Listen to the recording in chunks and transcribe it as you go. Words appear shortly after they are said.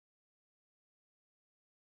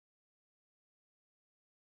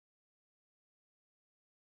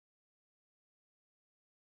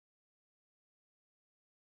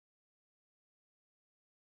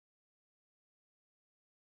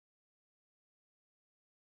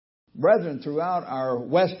Brethren, throughout our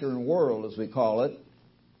Western world, as we call it,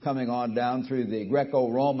 coming on down through the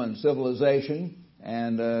Greco-Roman civilization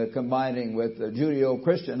and combining with the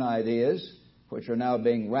Judeo-Christian ideas, which are now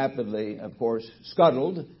being rapidly, of course,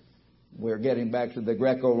 scuttled. We're getting back to the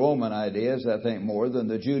Greco-Roman ideas, I think, more than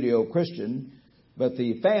the Judeo-Christian. But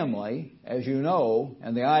the family, as you know,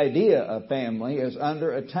 and the idea of family is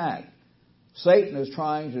under attack. Satan is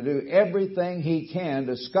trying to do everything he can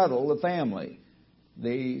to scuttle the family.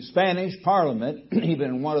 The Spanish Parliament,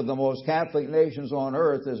 even one of the most Catholic nations on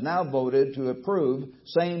earth, has now voted to approve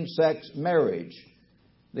same-sex marriage.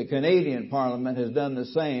 The Canadian Parliament has done the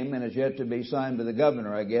same and is yet to be signed by the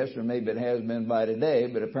governor, I guess, or maybe it has been by today,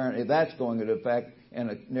 but apparently that's going into effect in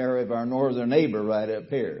an area of our northern neighbor right up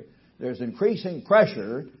here. There's increasing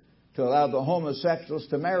pressure to allow the homosexuals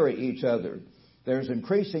to marry each other. There's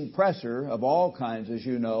increasing pressure of all kinds, as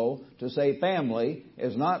you know, to say family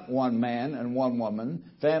is not one man and one woman.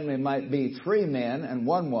 Family might be 3 men and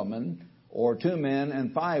 1 woman, or 2 men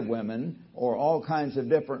and 5 women, or all kinds of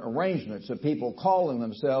different arrangements of people calling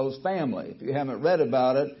themselves family. If you haven't read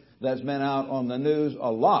about it, that's been out on the news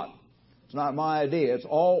a lot. It's not my idea. It's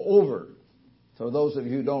all over. So those of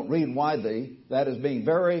you who don't read widely, that is being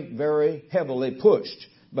very, very heavily pushed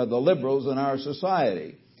by the liberals in our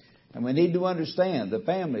society. And we need to understand the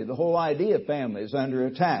family, the whole idea of family is under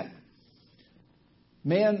attack.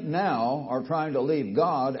 Men now are trying to leave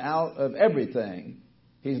God out of everything.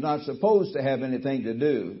 He's not supposed to have anything to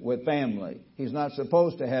do with family. He's not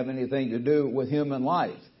supposed to have anything to do with human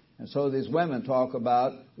life. And so these women talk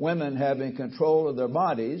about women having control of their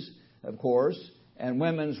bodies, of course, and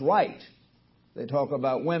women's right. They talk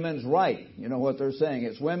about women's right. You know what they're saying?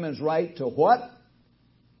 It's women's right to what?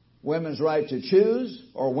 Women's right to choose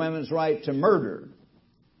or women's right to murder?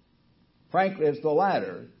 Frankly, it's the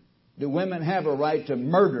latter. Do women have a right to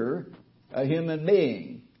murder a human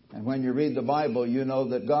being? And when you read the Bible, you know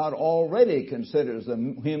that God already considers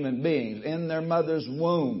them human beings in their mother's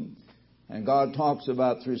womb. And God talks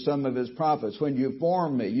about through some of His prophets, when you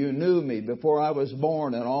formed me, you knew me before I was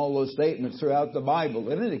born, and all those statements throughout the Bible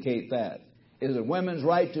that indicate that. Is it women's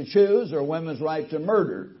right to choose or women's right to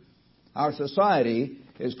murder? Our society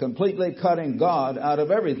is completely cutting God out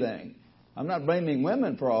of everything. I'm not blaming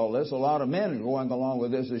women for all this. A lot of men are going along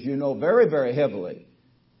with this, as you know, very, very heavily.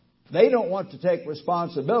 They don't want to take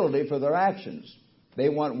responsibility for their actions. They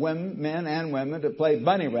want men and women to play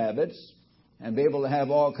bunny rabbits and be able to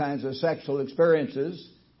have all kinds of sexual experiences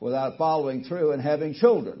without following through and having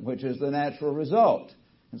children, which is the natural result.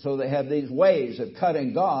 And so they have these ways of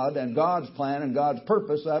cutting God and God's plan and God's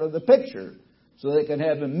purpose out of the picture so they can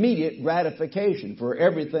have immediate gratification for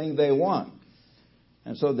everything they want.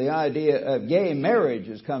 And so the idea of gay marriage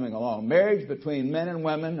is coming along. Marriage between men and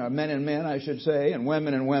women, or men and men, I should say, and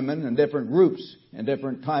women, and different groups and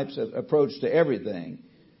different types of approach to everything.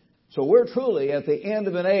 So we're truly at the end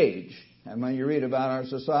of an age. And when you read about our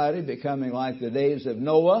society becoming like the days of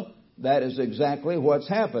Noah, that is exactly what's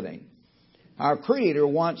happening. Our Creator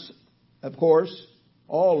wants, of course,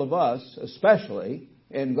 all of us, especially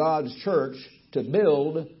in God's church, to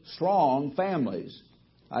build strong families.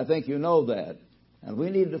 I think you know that. And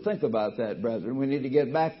we need to think about that, brethren. We need to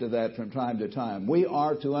get back to that from time to time. We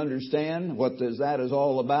are to understand what that is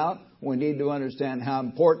all about. We need to understand how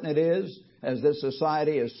important it is as this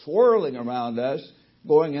society is swirling around us,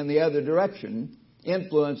 going in the other direction,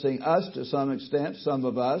 influencing us to some extent, some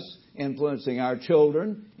of us, influencing our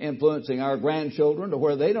children, influencing our grandchildren to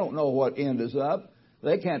where they don't know what end is up.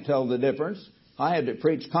 They can't tell the difference. I had to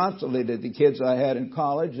preach constantly to the kids I had in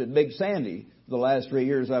college at Big Sandy. The last 3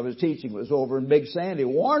 years I was teaching was over in Big Sandy,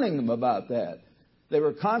 warning them about that. They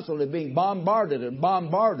were constantly being bombarded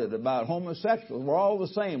about homosexuals. We're all the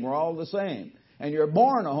same. We're all the same. And you're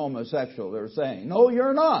born a homosexual, they're saying. No,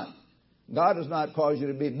 you're not. God does not cause you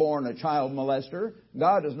to be born a child molester.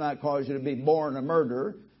 God does not cause you to be born a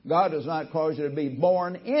murderer. God does not cause you to be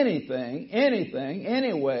born anything,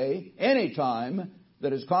 anyway, anytime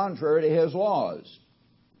that is contrary to His laws.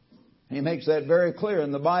 He makes that very clear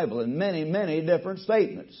in the Bible in many, many different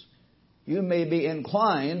statements. You may be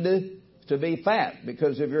inclined to be fat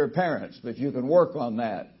because of your parents, but you can work on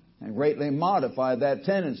that and greatly modify that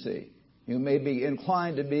tendency. You may be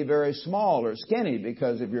inclined to be very small or skinny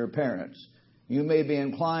because of your parents. You may be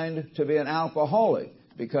inclined to be an alcoholic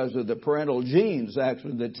because of the parental genes,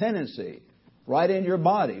 actually the tendency, right in your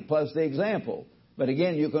body, plus the example. But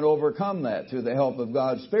again, you can overcome that through the help of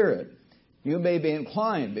God's Spirit. You may be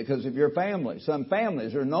inclined because of your family. Some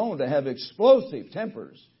families are known to have explosive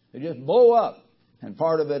tempers. They just blow up. And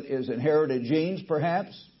part of it is inherited genes,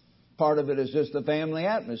 perhaps. Part of it is just the family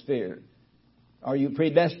atmosphere. Are you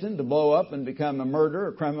predestined to blow up and become a murderer,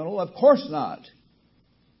 a criminal? Of course not.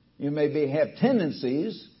 You may have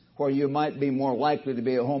tendencies where you might be more likely to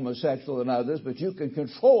be a homosexual than others, but you can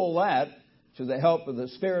control that through the help of the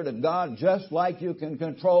Spirit of God, just like you can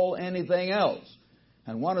control anything else.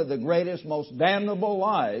 And one of the greatest, most damnable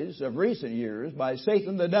lies of recent years by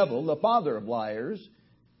Satan the devil, the father of liars,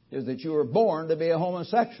 is that you were born to be a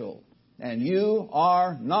homosexual. And you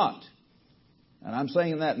are not. And I'm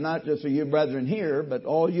saying that not just for you brethren here, but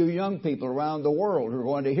all you young people around the world who are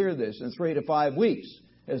going to hear this in 3 to 5 weeks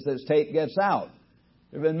as this tape gets out.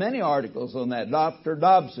 There have been many articles on that. Dr.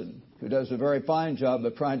 Dobson, who does a very fine job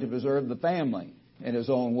of trying to preserve the family in his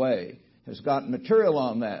own way, has got material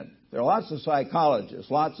on that. There are lots of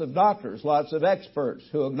psychologists, lots of doctors, lots of experts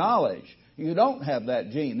who acknowledge you don't have that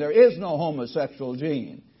gene. There is no homosexual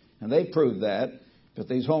gene. And they prove that. But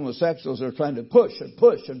these homosexuals are trying to push and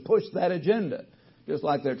push and push that agenda. Just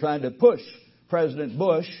like they're trying to push President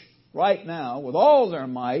Bush right now with all their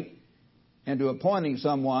might into appointing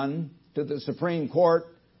someone to the Supreme Court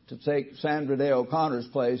to take Sandra Day O'Connor's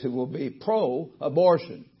place who will be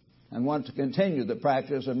pro-abortion and want to continue the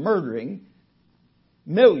practice of murdering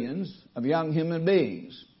millions of young human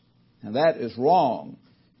beings. And that is wrong.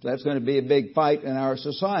 That's going to be a big fight in our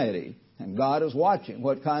society. And God is watching.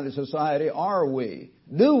 What kind of society are we?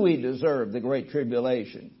 Do we deserve the Great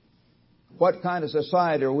Tribulation? What kind of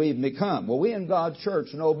society are we become? Well, we in God's church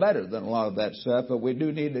know better than a lot of that stuff, but we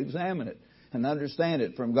do need to examine it and understand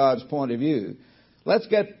it from God's point of view. Let's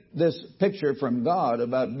get this picture from God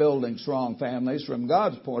about building strong families from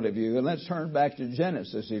God's point of view, and let's turn back to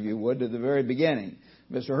Genesis, if you would, to the very beginning.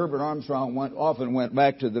 Mr. Herbert Armstrong often went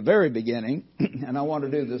back to the very beginning, and I want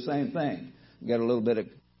to do the same thing. Get a little bit of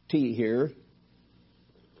tea here.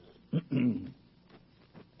 In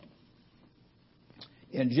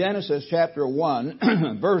Genesis chapter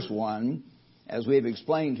 1, verse 1, as we've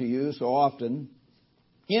explained to you so often,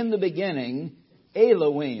 in the beginning,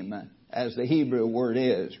 Elohim, as the Hebrew word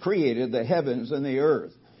is, created the heavens and the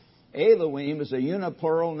earth. Elohim is a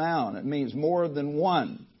uniplural noun. It means more than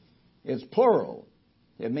one. It's plural.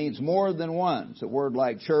 It means more than one. It's a word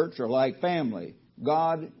like church or like family.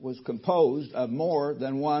 God was composed of more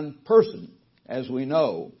than one person, as we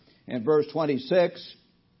know. In verse 26,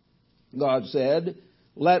 God said,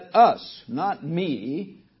 "Let us," not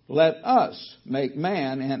me, "let us make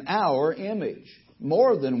man in our image."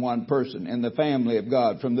 More than one person in the family of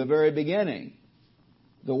God from the very beginning.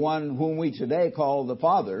 The one whom we today call the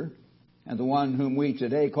Father and the one whom we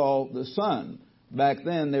today call the Son. Back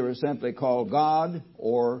then they were simply called God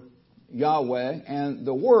or Yahweh and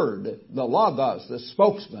the Word, the Logos, the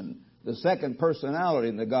spokesman, the second personality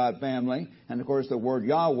in the God family. And of course the word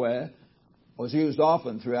Yahweh was used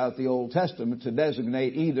often throughout the Old Testament to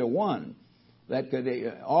designate either one. That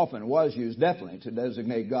often was used definitely to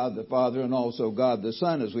designate God the Father and also God the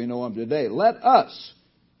Son as we know Him today. Let us,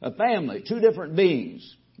 a family, two different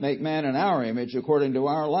beings, make man in our image according to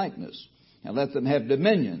our likeness, and let them have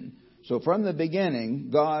dominion. So from the beginning,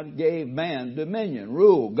 God gave man dominion,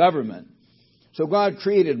 rule, government. So God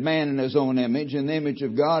created man in His own image. In the image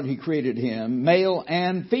of God, He created him. Male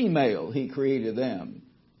and female, He created them.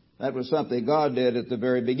 That was something God did at the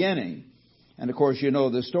very beginning. And of course, you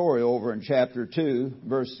know the story over in chapter 2,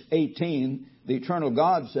 verse 18. The eternal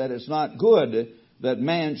God said, "It's not good that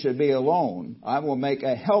man should be alone. I will make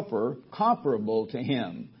a helper comparable to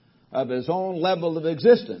him of his own level of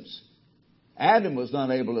existence." Adam was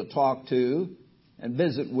not able to talk to and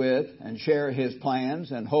visit with and share his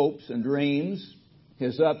plans and hopes and dreams,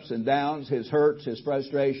 his ups and downs, his hurts, his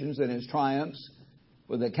frustrations, and his triumphs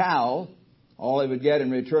with a cow. All he would get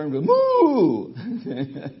in return was moo!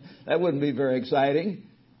 That wouldn't be very exciting.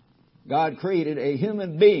 God created a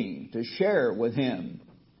human being to share with him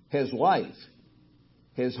his life,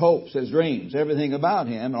 his hopes, his dreams, everything about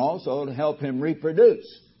him, and also to help him reproduce.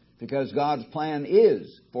 Because God's plan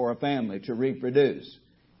is for a family to reproduce.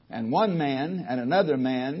 And one man and another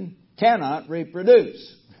man cannot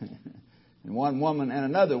reproduce. And one woman and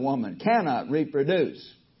another woman cannot reproduce.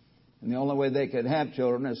 And the only way they could have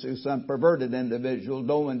children is through some perverted individual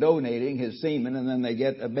donating his semen, and then they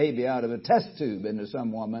get a baby out of a test tube into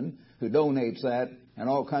some woman who donates that, and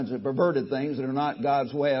all kinds of perverted things that are not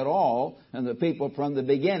God's way at all. And the people from the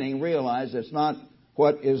beginning realize it's not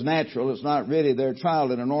what is natural. It's not really their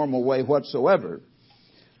child in a normal way whatsoever.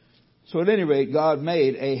 So at any rate, God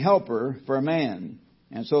made a helper for man.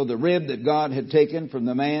 And so the rib that God had taken from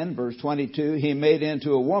the man, verse 22, He made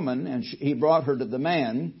into a woman, and He brought her to the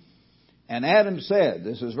man. And Adam said,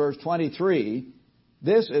 this is verse 23,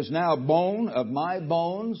 "This is now bone of my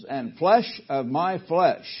bones and flesh of my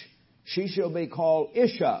flesh. She shall be called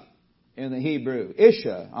Isha, in the Hebrew.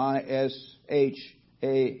 Isha, I-S-H-A-H.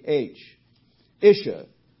 Isha,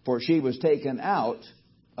 for she was taken out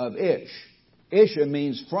of Ish. Isha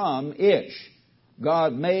means from Ish.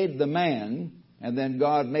 God made the man, and then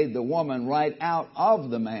God made the woman right out of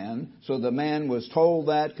the man. So the man was told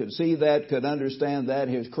that, could see that, could understand that.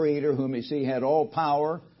 His Creator, whom he see, had all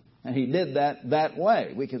power, and he did that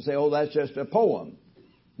way. We could say, oh, that's just a poem.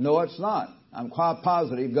 No, it's not. I'm quite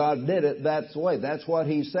positive God did it that way. That's what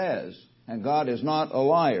he says. And God is not a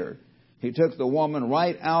liar. He took the woman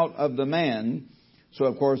right out of the man. So,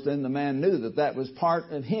 of course, then the man knew that that was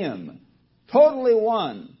part of him. Totally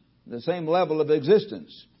one. The same level of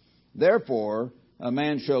existence. Therefore, a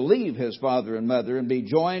man shall leave his father and mother and be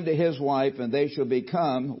joined to his wife, and they shall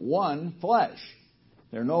become one flesh.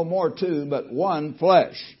 They're no more two, but one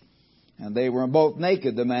flesh. And they were both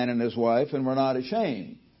naked, the man and his wife, and were not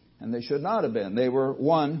ashamed. And they should not have been. They were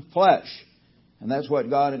one flesh. And that's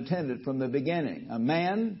what God intended from the beginning. A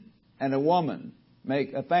man and a woman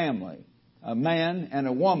make a family. A man and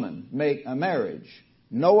a woman make a marriage.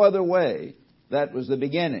 No other way. That was the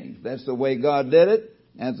beginning. That's the way God did it.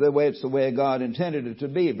 And it's the way God intended it to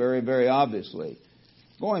be, very, very obviously.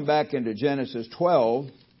 Going back into Genesis 12,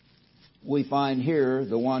 we find here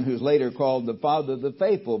the one who's later called the Father of the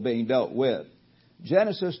Faithful being dealt with.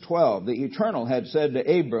 Genesis 12, the Eternal had said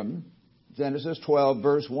to Abram, Genesis 12,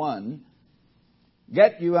 verse 1,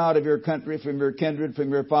 get you out of your country, from your kindred,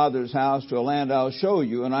 from your father's house, to a land I'll show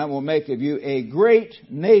you, and I will make of you a great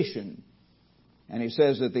nation. And he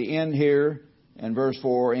says at the end here, in verse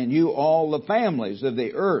 4, in you all the families of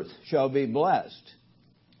the earth shall be blessed.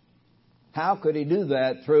 How could he do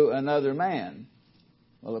that through another man?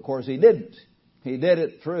 Well, of course, he didn't. He did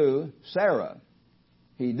it through Sarah.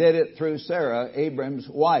 He did it through Sarah, Abram's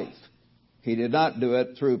wife. He did not do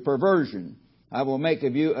it through perversion. I will make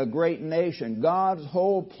of you a great nation. God's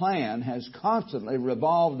whole plan has constantly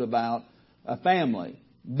revolved about a family,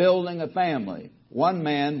 building a family. One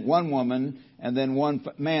man, one woman, and then one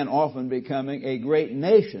man often becoming a great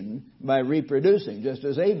nation by reproducing, just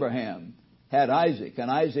as Abraham had Isaac,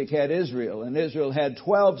 and Isaac had Israel, and Israel had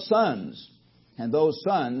 12 sons. And those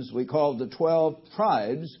sons we called the 12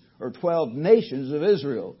 tribes, or 12 nations of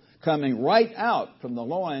Israel, coming right out from the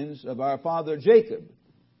loins of our father Jacob,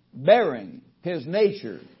 bearing his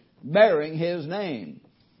nature, bearing his name.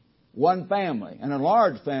 One family, and a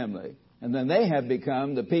large family. And then they have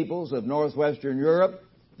become the peoples of northwestern Europe,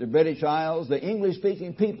 the British Isles, the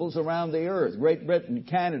English-speaking peoples around the earth, Great Britain,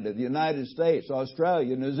 Canada, the United States,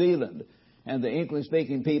 Australia, New Zealand, and the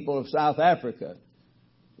English-speaking people of South Africa.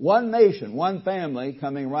 One nation, one family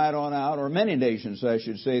coming right on out, or many nations, I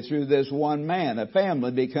should say, through this one man. A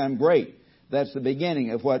family become great. That's the beginning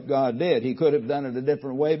of what God did. He could have done it a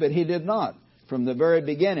different way, but He did not. From the very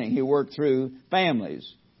beginning, He worked through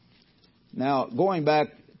families. Now, going back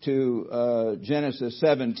to Genesis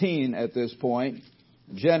 17 at this point,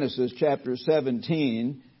 Genesis chapter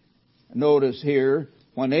 17, notice here,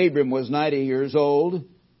 when Abram was 90 years old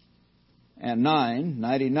and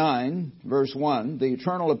 99, verse 1, the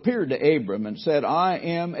Eternal appeared to Abram and said, I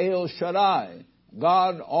am El Shaddai,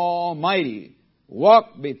 God Almighty.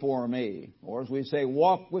 Walk before me. Or as we say,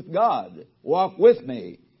 walk with God. Walk with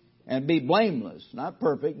me and be blameless, not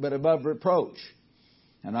perfect, but above reproach.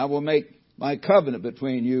 And I will make my covenant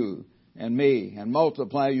between you and me and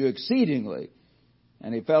multiply you exceedingly.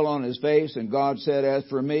 And he fell on his face, and God said, as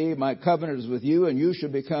for me, my covenant is with you, and you shall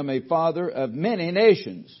become a father of many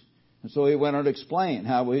nations. And so he went on to explain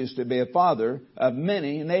how he is to be a father of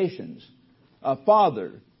many nations. A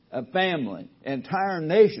father, a family, entire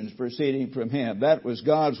nations proceeding from him. That was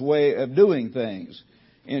God's way of doing things.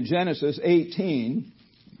 In Genesis 18,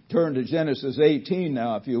 turn to Genesis 18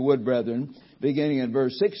 now, if you would, brethren, beginning in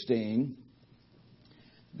verse 16.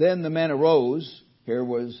 Then the men arose. Here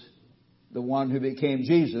was the one who became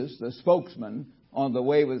Jesus, the spokesman, on the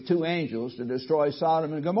way with two angels to destroy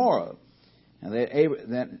Sodom and Gomorrah.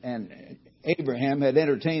 And Abraham had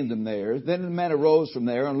entertained them there. Then the men arose from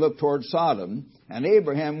there and looked toward Sodom, and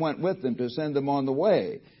Abraham went with them to send them on the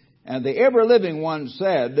way. And the ever-living one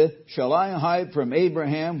said, shall I hide from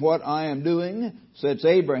Abraham what I am doing, since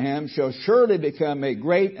Abraham shall surely become a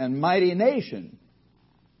great and mighty nation?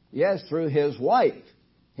 Yes, through his wife,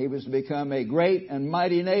 he was to become a great and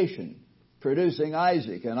mighty nation, producing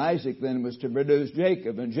Isaac. And Isaac then was to produce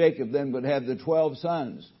Jacob, and Jacob then would have the 12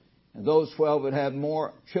 sons. And those 12 would have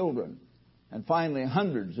more children. And finally,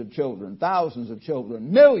 hundreds of children, thousands of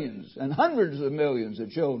children, millions and hundreds of millions of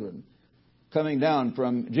children coming down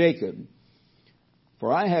from Jacob.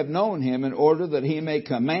 For I have known him in order that he may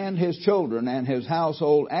command his children and his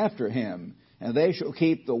household after him. And they shall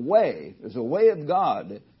keep the way. There's a way of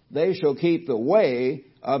God. they shall keep the way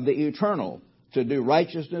of the eternal, to do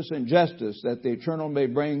righteousness and justice, that the eternal may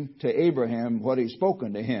bring to Abraham what he's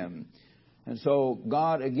spoken to him. And so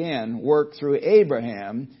God again worked through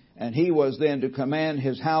Abraham, and he was then to command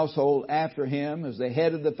his household after him as the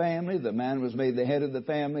head of the family. The man was made the head of the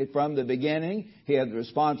family from the beginning. He had the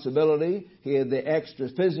responsibility. He had the extra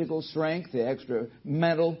physical strength, the extra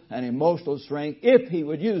mental and emotional strength, if he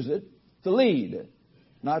would use it, to lead.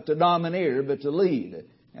 Not to domineer, but to lead.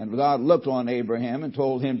 And God looked on Abraham and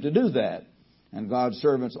told him to do that. And God's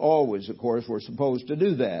servants always, of course, were supposed to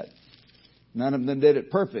do that. None of them did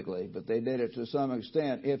it perfectly, but they did it to some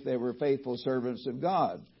extent if they were faithful servants of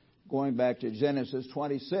God. Going back to Genesis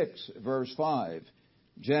 26, verse 5.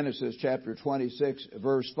 Genesis chapter 26,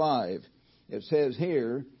 verse 5. It says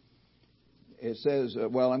here,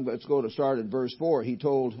 let's go to start at verse 4. He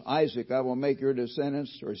told Isaac, I will make your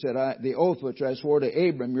descendants, or he said, the oath which I swore to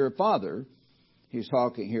Abram, your father, he's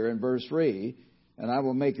talking here in verse 3, and I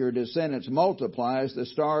will make your descendants multiply as the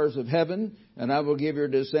stars of heaven, and I will give your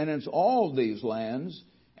descendants all these lands,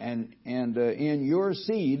 and in your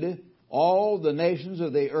seed all the nations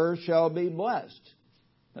of the earth shall be blessed.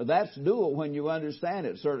 Now that's dual when you understand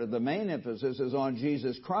it. Sort of the main emphasis is on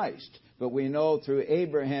Jesus Christ. But we know through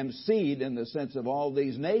Abraham's seed, in the sense of all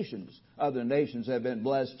these nations, other nations have been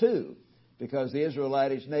blessed too. Because the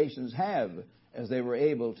Israelitish nations have, as they were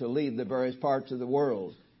able to lead the various parts of the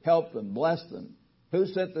world, help them, bless them. Who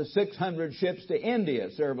sent the 600 ships to India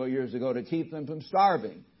several years ago to keep them from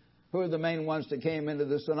starving? Who are the main ones that came into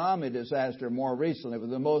the tsunami disaster more recently with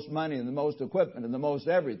the most money and the most equipment and the most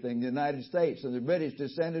everything? The United States and the British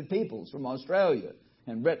descended peoples from Australia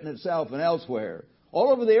and Britain itself and elsewhere. All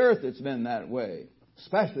over the earth it's been that way.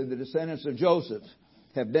 Especially the descendants of Joseph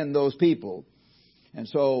have been those people. And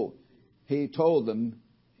so he told them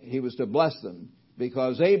he was to bless them.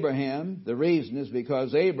 Because Abraham, the reason is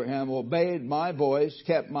because Abraham obeyed my voice,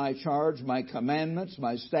 kept my charge, my commandments,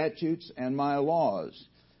 my statutes, and my laws.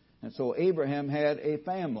 And so Abraham had a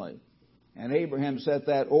family. And Abraham set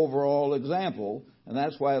that overall example. And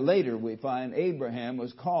that's why later we find Abraham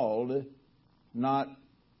was called not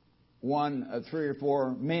one of 3 or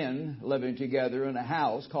 4 men living together in a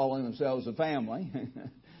house calling themselves a family,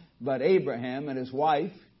 but Abraham and his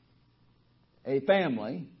wife, a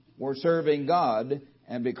family, were serving God,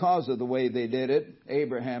 and because of the way they did it,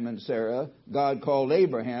 Abraham and Sarah, God called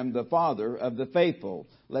Abraham the father of the faithful.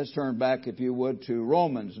 Let's turn back, if you would, to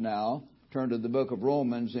Romans now. Turn to the book of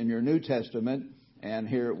Romans in your New Testament, and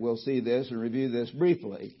here we'll see this and review this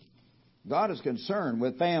briefly. God is concerned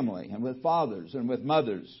with family and with fathers and with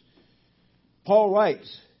mothers. Paul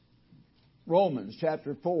writes, Romans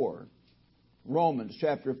chapter 4,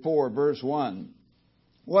 verse 1.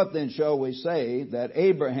 What then shall we say that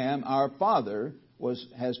Abraham our father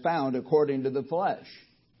has found according to the flesh?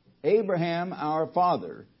 Abraham our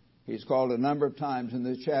father. He's called a number of times in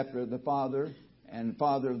this chapter the father and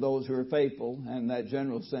father of those who are faithful, and in that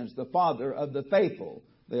general sense the father of the faithful.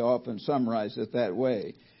 They often summarize it that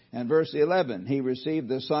way. And verse 11, he received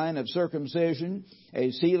the sign of circumcision,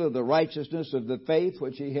 a seal of the righteousness of the faith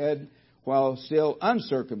which he had while still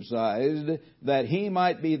uncircumcised, that he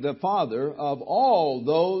might be the father of all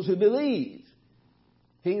those who believe.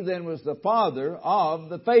 He then was the father of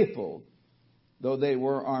the faithful, though they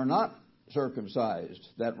are not circumcised,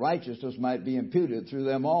 that righteousness might be imputed through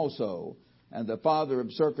them also, and the father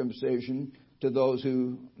of circumcision to those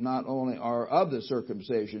who not only are of the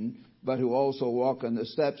circumcision, but who also walk in the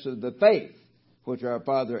steps of the faith, which our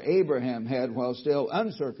father Abraham had while still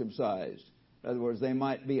uncircumcised. In other words, they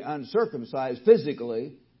might be uncircumcised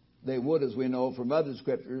physically. They would, as we know from other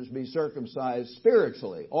scriptures, be circumcised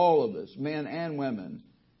spiritually. All of us, men and women,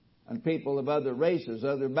 and people of other races,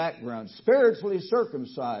 other backgrounds, spiritually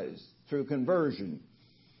circumcised through conversion.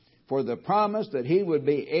 For the promise that he would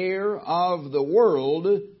be heir of the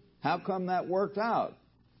world. How come that worked out?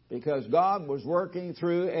 Because God was working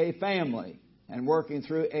through a family and working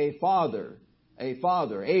through a father,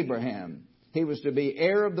 Abraham. He was to be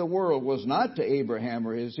heir of the world, was not to Abraham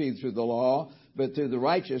or his seed through the law, but through the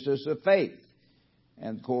righteousness of faith.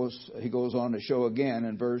 And of course, he goes on to show again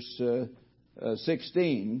in verse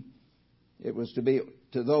 16, it was to be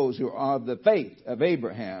to those who are of the faith of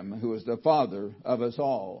Abraham, who is the father of us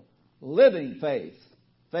all. Living faith,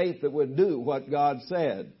 faith that would do what God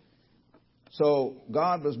said. So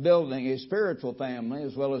God was building a spiritual family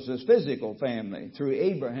as well as his physical family through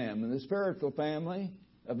Abraham. And the spiritual family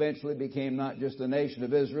eventually became not just the nation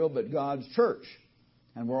of Israel, but God's church.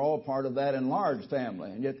 And we're all part of that enlarged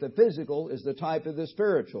family. And yet the physical is the type of the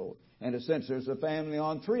spiritual. In a sense, there's a family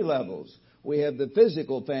on 3 levels. We have the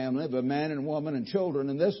physical family of a man and woman and children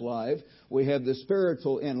in this life. We have the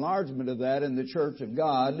spiritual enlargement of that in the church of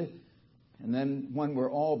God. And then when we're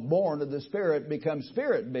all born of the Spirit, become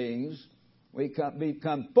spirit beings, we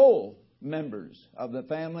become full members of the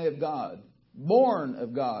family of God, born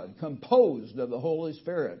of God, composed of the Holy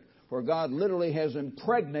Spirit, for God literally has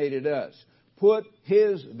impregnated us, put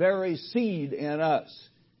His very seed in us,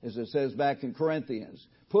 as it says back in Corinthians,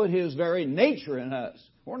 put His very nature in us.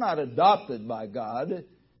 We're not adopted by God.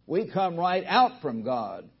 We come right out from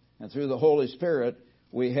God. And through the Holy Spirit,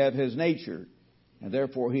 we have His nature. And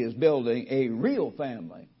therefore, He is building a real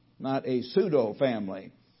family, not a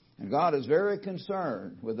pseudo-family. And God is very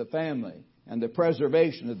concerned with the family and the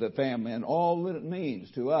preservation of the family and all that it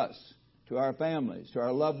means to us, to our families, to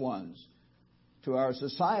our loved ones, to our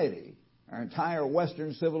society, our entire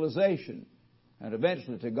Western civilization, and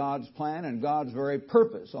eventually to God's plan and God's very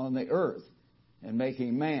purpose on the earth in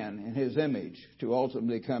making man in His image to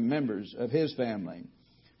ultimately become members of His family.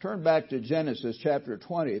 Turn back to Genesis chapter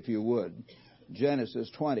 20, if you would. Genesis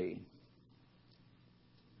 20.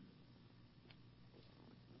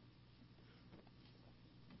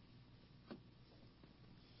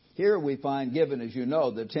 Here we find given, as you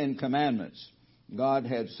know, the Ten Commandments. God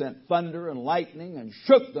had sent thunder and lightning and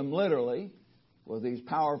shook them literally with these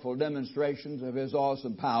powerful demonstrations of His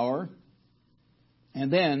awesome power.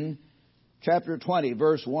 And then, chapter 20,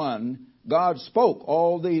 verse 1, God spoke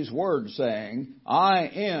all these words, saying, I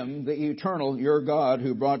am the eternal, your God,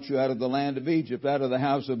 who brought you out of the land of Egypt, out of the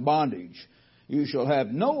house of bondage. You shall have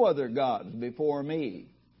no other gods before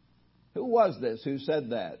me. Who was this who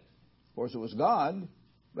said that? Of course, it was God,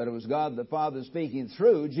 but it was God the Father speaking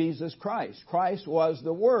through Jesus Christ. Christ was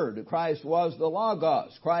the Word. Christ was the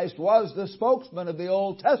Logos. Christ was the spokesman of the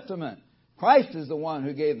Old Testament. Christ is the one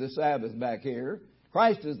who gave the Sabbath back here.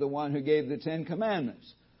 Christ is the one who gave the Ten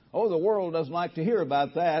Commandments. Oh, the world doesn't like to hear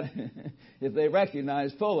about that if they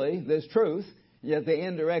recognize fully this truth, yet they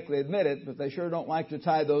indirectly admit it, but they sure don't like to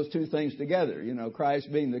tie those two things together. You know,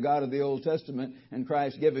 Christ being the God of the Old Testament and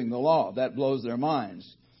Christ giving the law. That blows their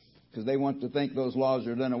minds because they want to think those laws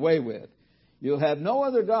are done away with. You'll have no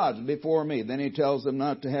other gods before me. Then He tells them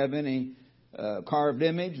not to have any carved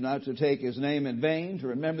image, not to take His name in vain, to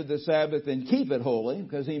remember the Sabbath and keep it holy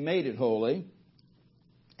because He made it holy.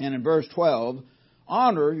 And in verse 12,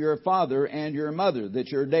 honor your father and your mother, that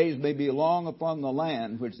your days may be long upon the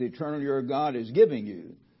land which the eternal your God is giving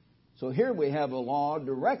you. So here we have a law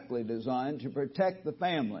directly designed to protect the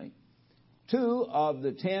family. 2 of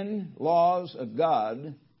the 10 laws of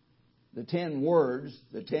God, the 10 words,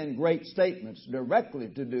 the 10 great statements, have directly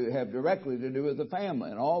to do with the family.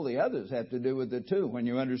 And all the others have to do with the 2 when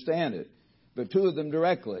you understand it. But 2 of them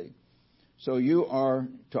directly. So you are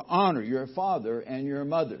to honor your father and your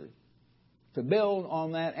mother, to build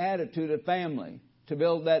on that attitude of family, to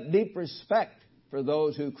build that deep respect for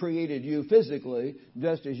those who created you physically,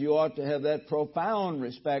 just as you ought to have that profound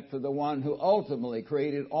respect for the one who ultimately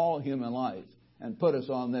created all human life and put us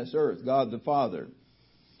on this earth, God the Father.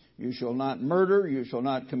 You shall not murder, you shall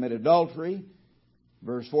not commit adultery.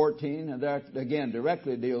 Verse 14, and that again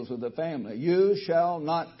directly deals with the family. You shall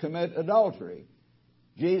not commit adultery.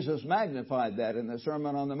 Jesus magnified that in the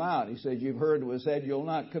Sermon on the Mount. He said, you've heard it was said, you'll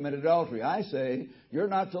not commit adultery. I say, you're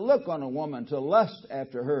not to look on a woman to lust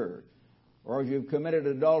after her, or you've committed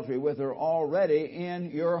adultery with her already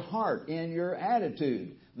in your heart, in your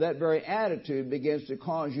attitude. That very attitude begins to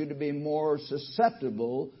cause you to be more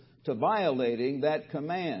susceptible to violating that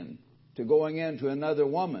command, to going into another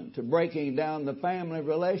woman, to breaking down the family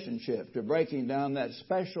relationship, to breaking down that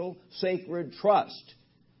special sacred trust,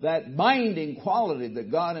 that binding quality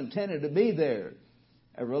that God intended to be there,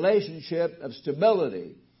 a relationship of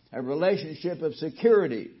stability, a relationship of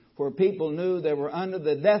security, where people knew they were under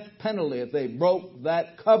the death penalty if they broke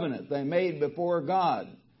that covenant they made before God.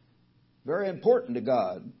 Very important to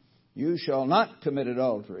God. You shall not commit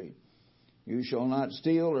adultery. You shall not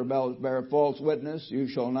steal or bear false witness. You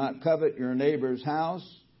shall not covet your neighbor's house.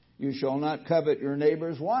 You shall not covet your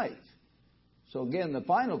neighbor's wife. So again, the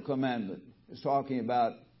final commandment is talking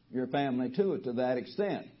about your family too, to that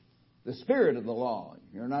extent. The spirit of the law.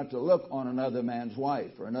 You're not to look on another man's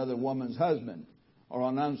wife or another woman's husband or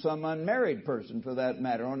on some unmarried person for that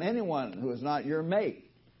matter, on anyone who is not your mate.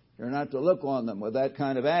 You're not to look on them with that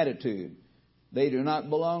kind of attitude. They do not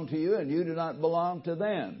belong to you and you do not belong to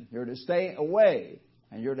them. You're to stay away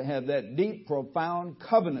and you're to have that deep, profound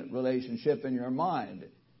covenant relationship in your mind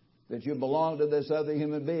that you belong to this other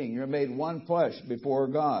human being. You're made one flesh before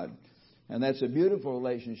God. And that's a beautiful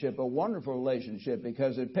relationship, a wonderful relationship,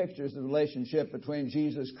 because it pictures the relationship between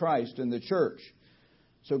Jesus Christ and the church.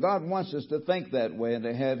 So God wants us to think that way and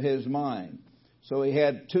to have His mind. So He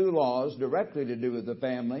had two laws directly to do with the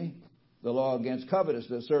family. The law against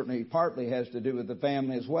covetousness certainly partly has to do with the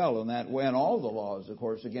family as well in that way. And all the laws, of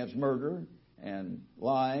course, against murder and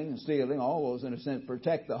lying and stealing, all those, in a sense,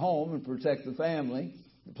 protect the home and protect the family,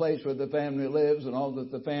 the place where the family lives and all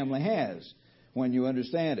that the family has, when you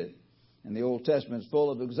understand it. And the Old Testament is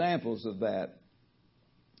full of examples of that.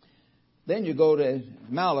 Then you go to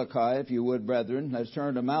Malachi, if you would, brethren. Let's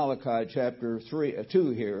turn to Malachi chapter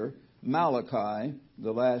 2 here. Malachi,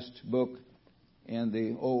 the last book in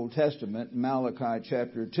the Old Testament, Malachi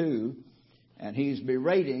chapter 2. And he's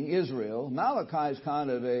berating Israel. Malachi is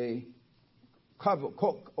kind of a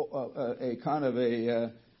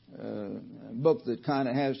book that kind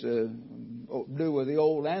of has to do with the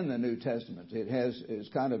Old and the New Testament. It's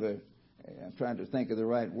kind of I'm trying to think of the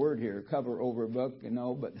right word here, cover over book,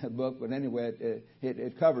 but anyway,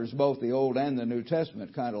 it covers both the Old and the New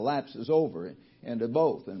Testament, kind of lapses over into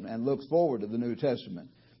both and looks forward to the New Testament.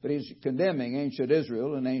 But he's condemning ancient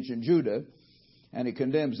Israel and ancient Judah, and he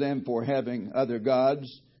condemns them for having other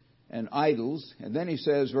gods and idols. And then he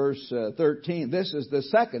says, verse 13, this is the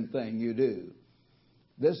second thing you do.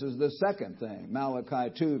 This is the second thing.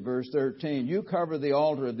 Malachi 2, verse 13. You cover the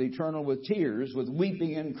altar of the Eternal with tears, with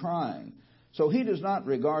weeping and crying. So He does not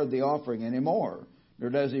regard the offering anymore,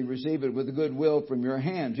 nor does He receive it with a good will from your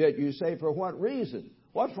hands. Yet you say, for what reason?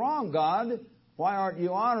 What's wrong, God? Why aren't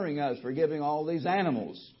you honoring us for giving all these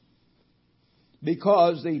animals?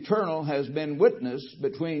 Because the Eternal has been witness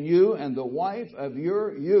between you and the wife of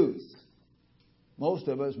your youth. Most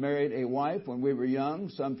of us married a wife when we were young.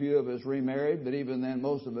 Some few of us remarried, but even then,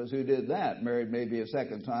 most of us who did that married maybe a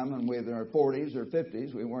second time when we were in our 40s or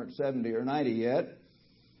 50s. We weren't 70 or 90 yet.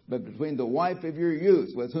 But between the wife of your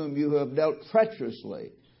youth, with whom you have dealt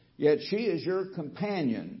treacherously, yet she is your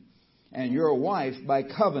companion and your wife by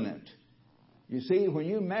covenant. You see, when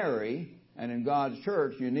you marry, and in God's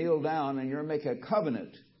church, you kneel down and you make a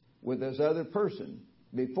covenant with this other person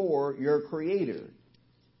before your Creator,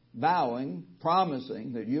 vowing,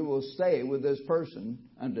 promising that you will stay with this person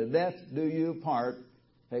unto death do you part,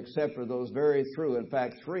 except for those very in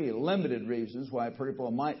fact, three limited reasons why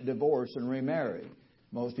people might divorce and remarry.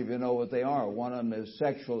 Most of you know what they are. One of them is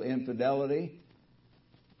sexual infidelity,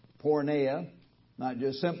 porneia, not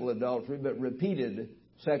just simple adultery, but repeated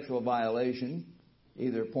sexual violation,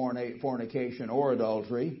 either fornication or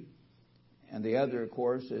adultery. And the other, of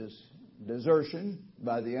course, is desertion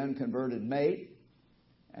by the unconverted mate.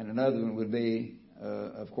 And another one would be,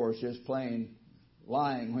 of course, just plain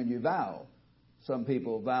lying when you vow. Some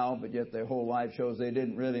people vow, but yet their whole life shows they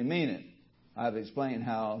didn't really mean it. I've explained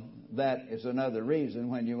how that is another reason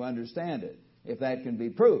when you understand it. If that can be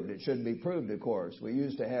proved, it should be proved, of course. We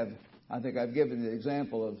used to have, I think I've given the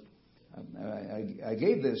example of, I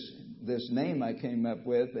gave this name I came up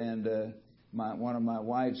with, and one of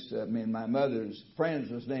my mother's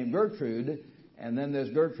friends was named Gertrude. And then this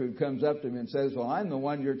Gertrude comes up to me and says, well, I'm the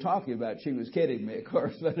one you're talking about. She was kidding me, of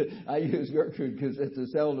course, but I use Gertrude because it's a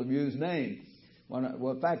seldom used name.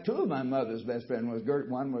 Well, in fact, two of my mother's best friends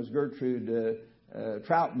one was Gertrude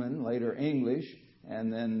Troutman, later English,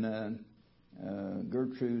 and then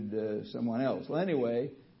Gertrude someone else. Well, anyway,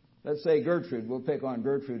 let's say Gertrude. We'll pick on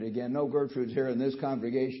Gertrude again. No Gertrude's here in this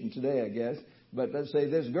congregation today, I guess. But let's say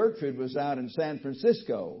this Gertrude was out in San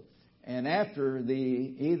Francisco. And after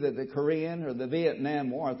either the Korean or the Vietnam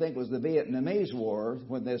War, I think it was the Vietnamese War,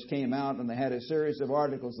 when this came out and they had a series of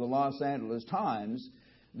articles in the Los Angeles Times,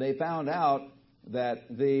 they found out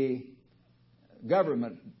that the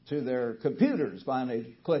government, to their computers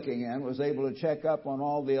finally clicking in, was able to check up on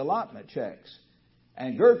all the allotment checks.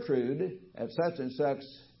 And Gertrude at such and such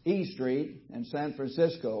E Street in San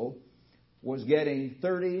Francisco was getting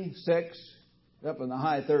 36, up in the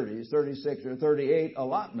high 30s, 36 or 38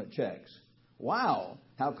 allotment checks. Wow!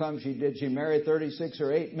 How come did she marry 36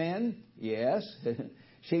 or 8 men? Yes.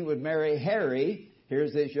 She would marry Harry.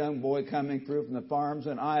 Here's this young boy coming through from the farms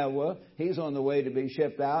in Iowa. He's on the way to be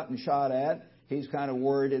shipped out and shot at. He's kind of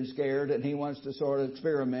worried and scared, and he wants to sort of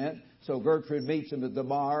experiment. So Gertrude meets him at the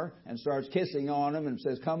bar and starts kissing on him and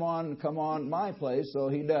says, come on, my place. So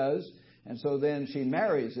he does. And so then she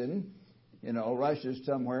marries him, rushes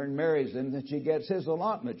somewhere and marries him. Then she gets his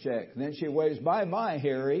allotment check. And then she waves, bye-bye,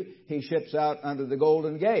 Harry. He ships out under the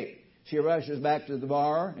Golden Gate. She rushes back to the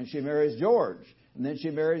bar and she marries George. And then she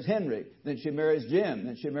marries Henry. Then she marries Jim.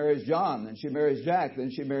 Then she marries John. Then she marries Jack.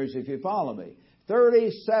 Then she marries, if you follow me,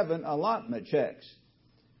 37 allotment checks.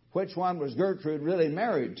 Which one was Gertrude really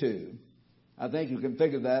married to? I think you can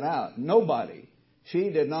figure that out. Nobody. She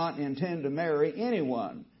did not intend to marry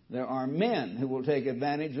anyone. There are men who will take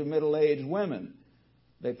advantage of middle-aged women.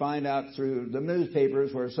 They find out through the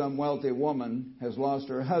newspapers where some wealthy woman has lost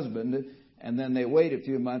her husband, and then they wait a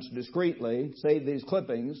few months discreetly, save these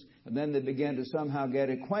clippings, and then they begin to somehow get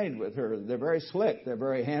acquainted with her. They're very slick. They're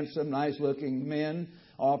very handsome, nice-looking men,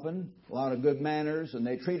 often, a lot of good manners, and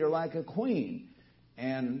they treat her like a queen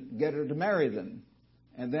and get her to marry them.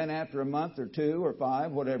 And then after a month or 2 or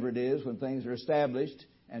 5, whatever it is, when things are established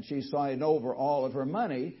and she's signed over all of her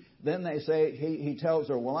money, then they say, he tells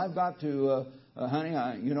her, well, I've got to,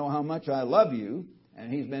 honey, you know how much I love you.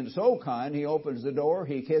 And he's been so kind. He opens the door.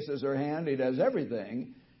 He kisses her hand. He does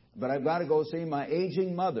everything. But I've got to go see my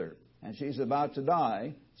aging mother. And she's about to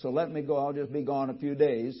die. So let me go. I'll just be gone a few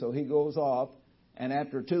days. So he goes off. And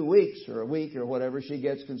after 2 weeks or a week or whatever, she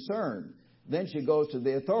gets concerned. Then she goes to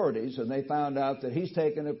the authorities. And they found out that he's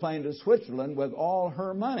taken a plane to Switzerland with all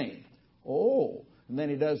her money. Oh. And then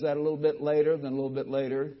he does that a little bit later, then a little bit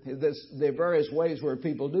later. There are various ways where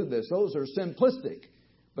people do this. Those are simplistic.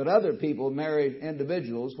 But other people marry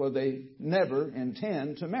individuals where they never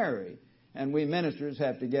intend to marry. And we ministers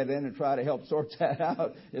have to get in and try to help sort that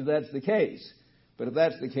out if that's the case. But if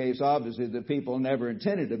that's the case, obviously the people never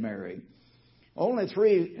intended to marry. Only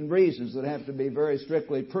 3 reasons that have to be very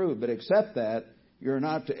strictly proved. But except that, you're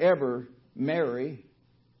not to ever marry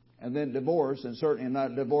and then divorce, and certainly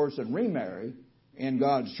not divorce and remarry in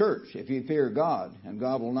God's church if you fear God. And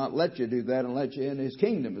God will not let you do that and let you in His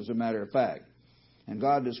kingdom, as a matter of fact. And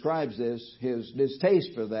God describes this, His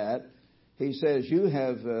distaste for that. He says,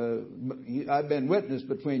 I've been witness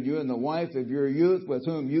between you and the wife of your youth with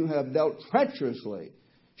whom you have dealt treacherously.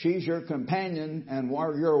 She's your companion and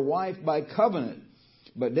your wife by covenant.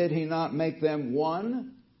 But did He not make them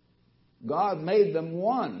one? God made them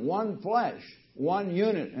one flesh, one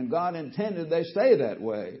unit. And God intended they stay that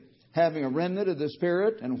way, having a remnant of the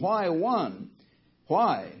Spirit. And why one?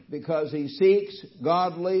 Why? Because He seeks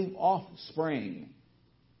godly offspring.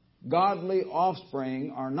 Godly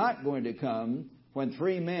offspring are not going to come when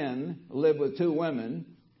 3 men live with 2 women,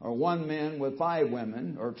 or 1 man with 5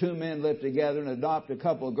 women, or 2 men live together and adopt a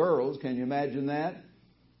couple of girls. Can you imagine that?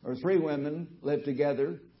 Or 3 women live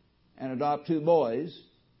together and adopt 2 boys.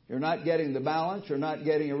 You're not getting the balance. You're not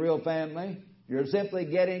getting a real family. You're simply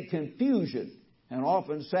getting confusion and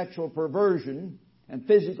often sexual perversion and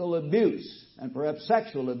physical abuse and perhaps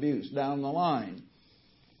sexual abuse down the line.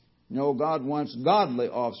 No, God wants godly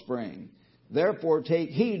offspring. Therefore, take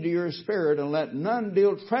heed to your spirit, and let none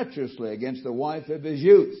deal treacherously against the wife of his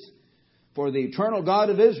youth. For the eternal God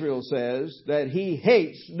of Israel says that He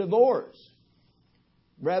hates divorce.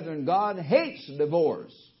 Brethren, God hates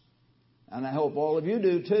divorce. And I hope all of you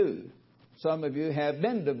do too. Some of you have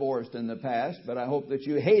been divorced in the past, but I hope that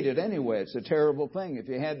you hate it anyway. It's a terrible thing. If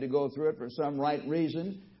you had to go through it for some right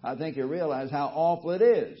reason, I think you realize how awful it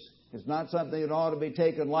is. It's not something that ought to be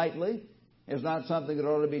taken lightly. It's not something that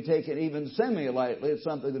ought to be taken even semi-lightly. It's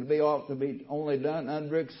something that ought to be only done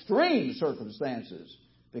under extreme circumstances,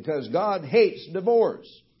 because God hates divorce.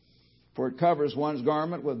 For it covers one's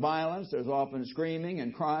garment with violence. There's often screaming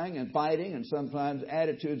and crying and fighting, and sometimes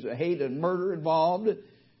attitudes of hate and murder involved.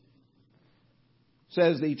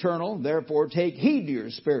 Says the Eternal, therefore take heed to your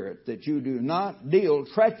spirit, that you do not deal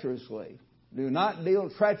treacherously. Do not deal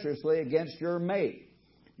treacherously against your mate.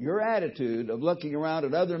 Your attitude of looking around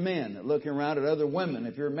at other men, looking around at other women,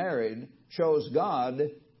 if you're married, shows God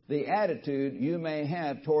the attitude you may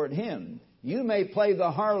have toward Him. You may play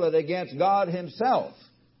the harlot against God Himself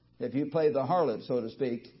if you play the harlot, so to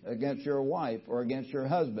speak, against your wife or against your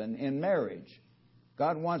husband in marriage.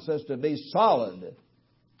 God wants us to be solid.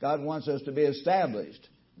 God wants us to be established.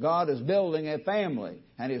 God is building a family,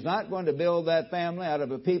 and He's not going to build that family out of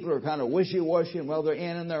a people who are kind of wishy-washy, and well, they're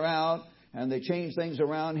in and they're out, and they change things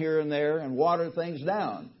around here and there and water things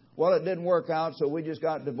down. Well, it didn't work out, so we just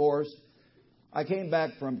got divorced. I came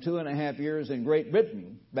back from 2.5 years in Great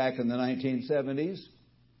Britain back in the 1970s.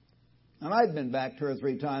 And I'd been back 2 or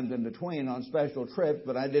 3 times in between on special trips,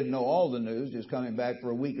 but I didn't know all the news, just coming back for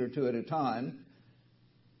a week or 2 at a time.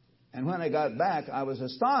 And when I got back, I was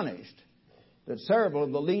astonished that several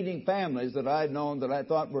of the leading families that I'd known that I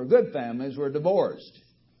thought were good families were divorced.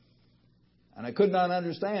 And I could not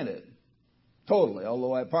understand it. Totally,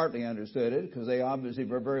 although I partly understood it, because they obviously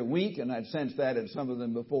were very weak, and I'd sensed that in some of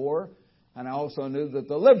them before. And I also knew that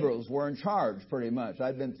the liberals were in charge pretty much.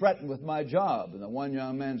 I'd been threatened with my job. And the one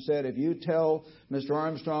young man said, if you tell Mr.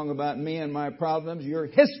 Armstrong about me and my problems, your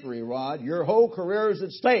history, Rod, your whole career is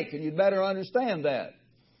at stake, and you'd better understand that.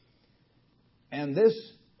 And this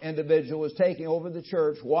individual was taking over the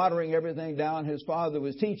church, watering everything down his father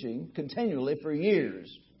was teaching continually for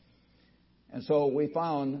years. And so we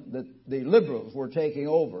found that the liberals were taking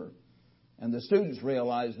over. And the students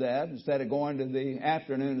realized that. Instead of going to the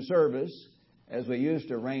afternoon service, as we used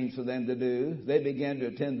to arrange for them to do, they began to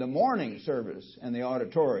attend the morning service in the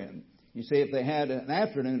auditorium. You see, if they had an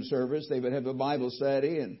afternoon service, they would have a Bible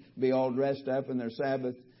study and be all dressed up in their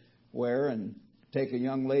Sabbath wear and take a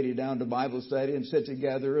young lady down to Bible study and sit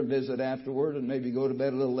together and visit afterward and maybe go to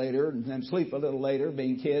bed a little later and then sleep a little later.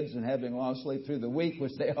 Being kids and having lost sleep through the week,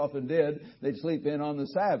 which they often did, they'd sleep in on the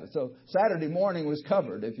Sabbath. So Saturday morning was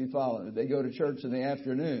covered, if you follow it. They go to church in the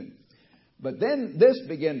afternoon. But then this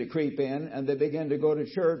began to creep in, and they began to go to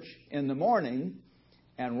church in the morning.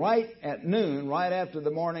 And right at noon, right after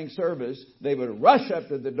the morning service, they would rush up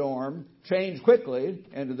to the dorm, change quickly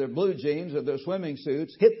into their blue jeans or their swimming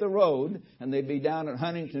suits, hit the road, and they'd be down at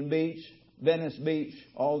Huntington Beach, Venice Beach,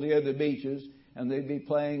 all the other beaches, and they'd be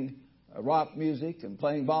playing rock music and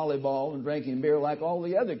playing volleyball and drinking beer like all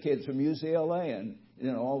the other kids from UCLA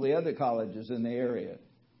and all the other colleges in the area.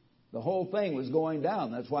 The whole thing was going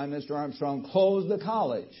down. That's why Mr. Armstrong closed the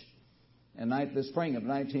college in the spring of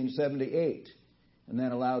 1978. And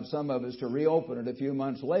then allowed some of us to reopen it a few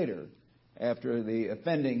months later after the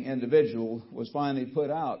offending individual was finally put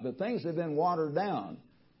out. But things had been watered down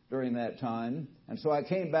during that time. And so I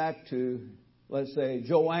came back to, let's say,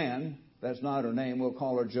 Joanne. That's not her name. We'll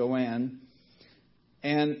call her Joanne.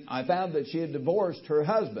 And I found that she had divorced her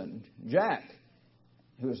husband, Jack,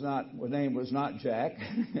 his name was not Jack.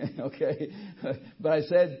 Okay. But I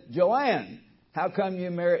said, Joanne, how come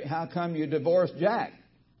you divorced Jack?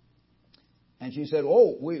 And she said,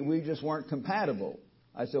 we just weren't compatible.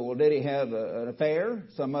 I said, well, did he have an affair?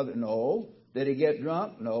 No. Did he get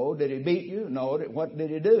drunk? No. Did he beat you? No. What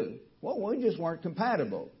did he do? Well, we just weren't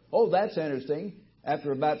compatible. Oh, that's interesting.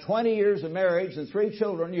 After about 20 years of marriage and 3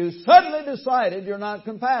 children, you suddenly decided you're not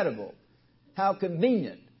compatible. How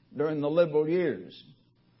convenient during the liberal years.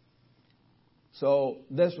 So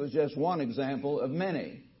this was just one example of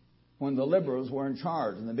many. When the liberals were in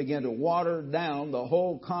charge, and they began to water down the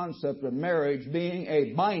whole concept of marriage being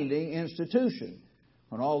a binding institution.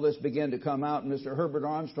 When all this began to come out, Mr. Herbert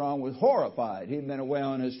Armstrong was horrified. He'd been away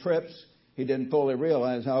on his trips. He didn't fully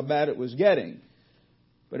realize how bad it was getting.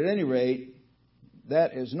 But at any rate,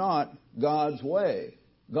 that is not God's way.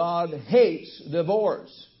 God hates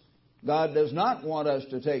divorce. God does not want us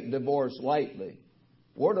to take divorce lightly.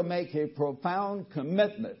 We're to make a profound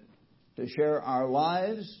commitment to share our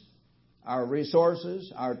lives, our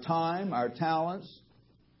resources, our time, our talents,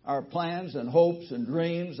 our plans and hopes and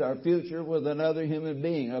dreams, our future with another human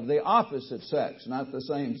being of the opposite sex, not the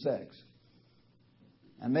same sex.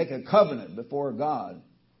 And make a covenant before God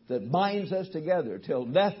that binds us together till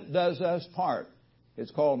death does us part.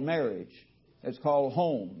 It's called marriage. It's called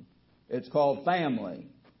home. It's called family.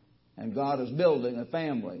 And God is building a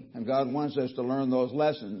family. And God wants us to learn those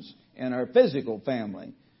lessons in our physical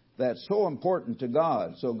family. That's so important to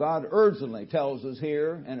God. So God urgently tells us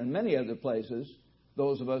here and in many other places,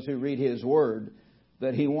 those of us who read His Word,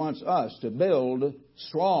 that He wants us to build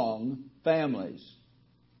strong families.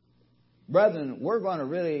 Brethren, we're going to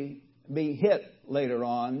really be hit later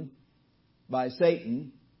on by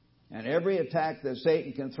Satan and every attack that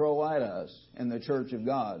Satan can throw at us in the Church of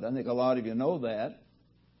God. I think a lot of you know that.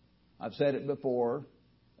 I've said it before.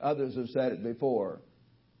 Others have said it before.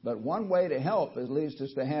 But one way to help at least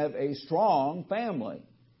is to have a strong family.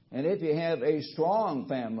 And if you have a strong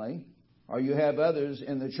family, or you have others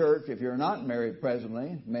in the church, if you're not married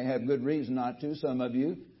presently, may have good reason not to, some of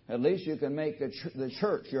you, at least you can make the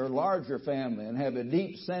church your larger family and have a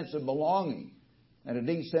deep sense of belonging and a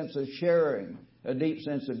deep sense of sharing, a deep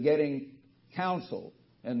sense of getting counsel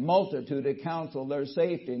and multitude of counsel, their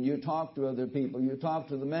safety. And you talk to other people, you talk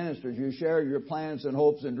to the ministers, you share your plans and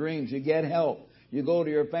hopes and dreams, you get help. You go to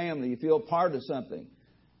your family, you feel part of something.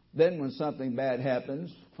 Then when something bad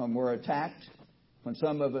happens, when we're attacked, when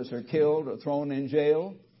some of us are killed or thrown in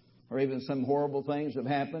jail, or even some horrible things have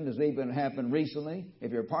happened, as even happened recently,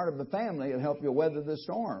 if you're part of the family, it'll help you weather the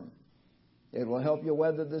storm. It will help you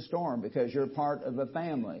weather the storm because you're part of the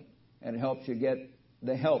family, and it helps you get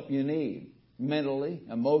the help you need, mentally,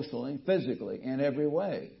 emotionally, physically, in every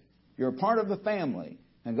way. You're part of the family,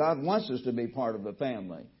 and God wants us to be part of the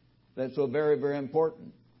family. That's so very, very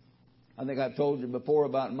important. I think I've told you before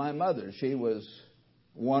about my mother. She was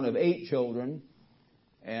one of 8 children,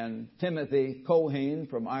 and Timothy Cohane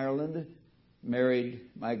from Ireland married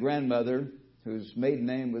my grandmother, whose maiden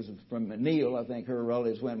name was from Neil. I think her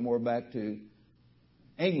relatives went more back to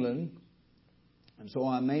England. And so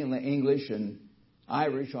I'm mainly English and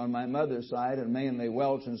Irish on my mother's side, and mainly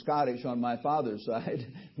Welsh and Scottish on my father's side,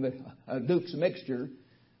 a Duke's mixture.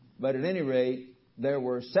 But at any rate, there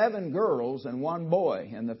were 7 girls and 1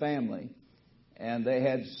 boy in the family. And they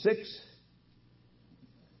had 6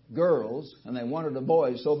 girls, and they wanted a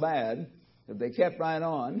boy so bad that they kept right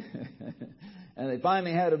on. And they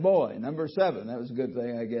finally had a boy, number 7. That was a good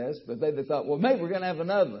thing, I guess. But they thought, well, maybe we're going to have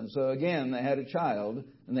another one. So again, they had a child,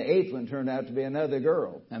 and the 8th one turned out to be another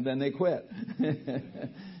girl. And then they quit.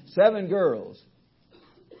 7 girls.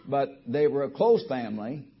 But they were a close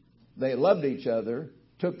family. They loved each other,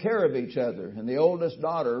 took care of each other. And the oldest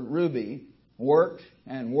daughter, Ruby, worked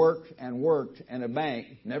and worked and worked in a bank,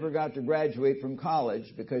 never got to graduate from college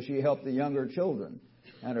because she helped the younger children.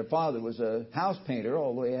 And her father was a house painter,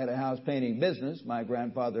 although he had a house painting business. My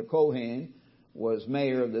grandfather, Cohen, was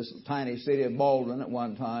mayor of this tiny city of Baldwin at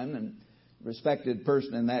one time, and respected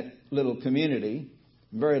person in that little community,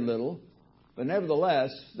 very little. But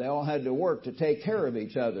nevertheless, they all had to work to take care of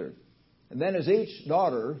each other. And then as each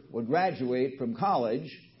daughter would graduate from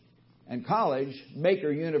college, and college,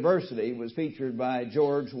 Baker University was featured by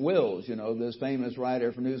George Wills, this famous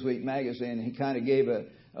writer for Newsweek magazine. He kind of gave a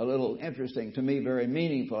little interesting, to me, very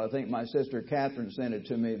meaningful. I think my sister Catherine sent it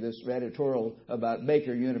to me, this editorial about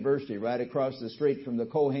Baker University right across the street from the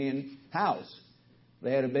Cohen house.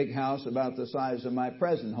 They had a big house about the size of my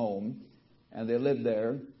present home, and they lived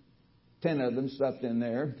there, 10 of them stuffed in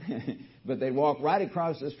there. But they'd walk right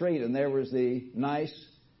across the street, and there was the nice,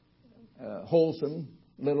 wholesome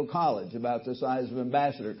little college about the size of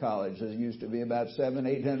Ambassador College. There used to be about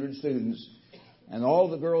 700-800 students. And all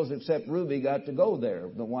the girls except Ruby got to go there.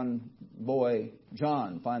 The one boy,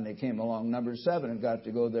 John, finally came along, number 7, and got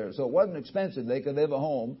to go there. So it wasn't expensive. They could live at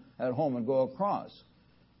home and go across.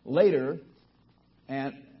 Later,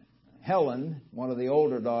 Aunt Helen, one of the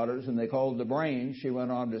older daughters, and they called the brain, she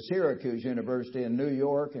went on to Syracuse University in New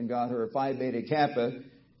York and got her Phi Beta Kappa,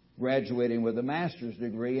 graduating with a master's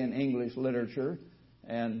degree in English literature.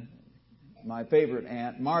 And my favorite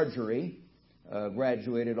aunt, Marjorie,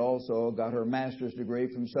 graduated also, got her master's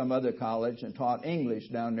degree from some other college and taught English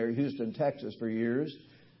down near Houston, Texas for years.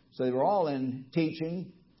 So they were all in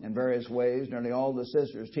teaching in various ways, nearly all the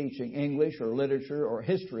sisters teaching English or literature or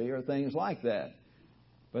history or things like that.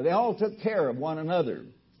 But they all took care of one another.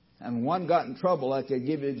 And one got in trouble, I could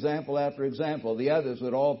give you example after example. The others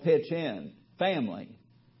would all pitch in. Family.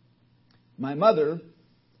 My mother,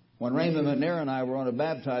 when Raymond McNair and I were on a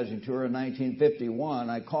baptizing tour in 1951,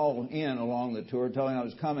 I called in along the tour telling I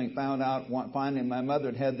was coming, finding my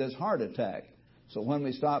mother had this heart attack. So when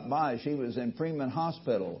we stopped by, she was in Freeman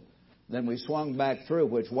Hospital. Then we swung back through,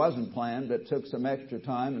 which wasn't planned, but took some extra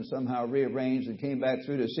time and somehow rearranged and came back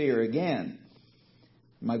through to see her again.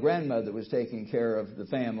 My grandmother was taking care of the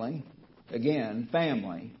family. Again,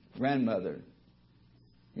 family, grandmother.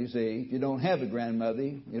 You see, if you don't have a grandmother,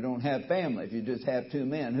 you don't have family. If you just have 2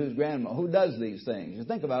 men, who's grandma? Who does these things? You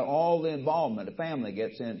think about all the involvement a family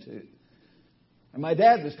gets into. And my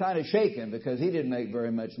dad was kind of shaken because he didn't make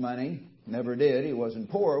very much money. Never did. He wasn't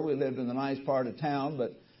poor. We lived in the nice part of town,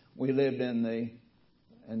 but we lived in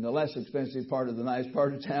the less expensive part of the nice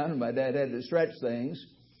part of town, and my dad had to stretch things.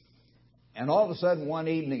 And all of a sudden, one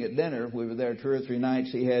evening at dinner, we were there 2 or 3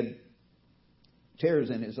 nights, he had tears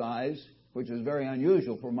in his eyes, which was very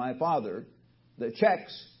unusual for my father. The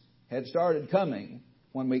checks had started coming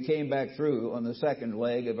when we came back through on the second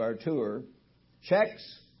leg of our tour. Checks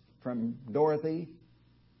from Dorothy.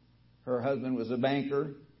 Her husband was a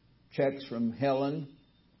banker. Checks from Helen.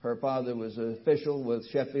 Her father was an official with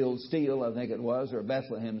Sheffield Steel, I think it was, or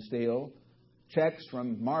Bethlehem Steel. Checks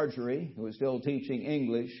from Marjorie, who was still teaching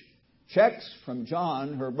English. Checks from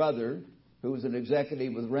John, her brother, who was an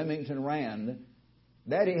executive with Remington Rand.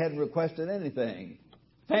 Daddy hadn't requested anything.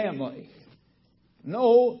 Family.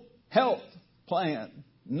 No health plan.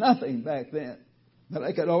 Nothing back then. But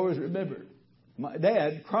I could always remember my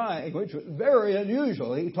dad crying, which was very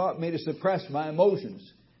unusual. He taught me to suppress my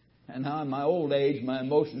emotions. And now in my old age, my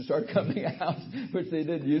emotions start coming out, which they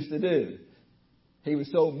didn't used to do. He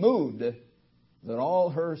was so moved that all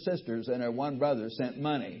her sisters and her one brother sent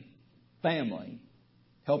money. Family.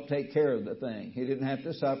 Helped take care of the thing. He didn't have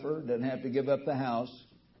to suffer, didn't have to give up the house.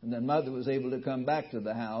 And then Mother was able to come back to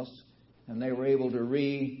the house, and they were able to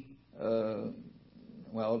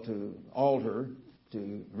alter,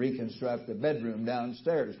 to reconstruct the bedroom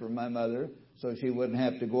downstairs for my mother so she wouldn't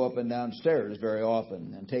have to go up and downstairs very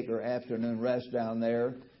often and take her afternoon rest down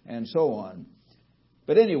there and so on.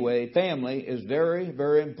 But anyway, family is very,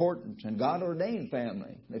 very important, and God ordained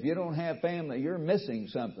family. If you don't have family, you're missing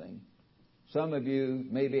something. Some of you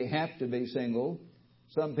maybe have to be single.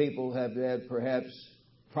 Some people have had perhaps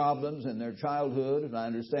problems in their childhood, and I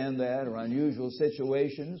understand that, or unusual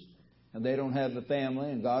situations, and they don't have a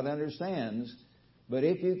family, and God understands. But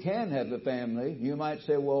if you can have a family, you might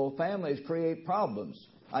say, well, families create problems.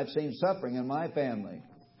 I've seen suffering in my family.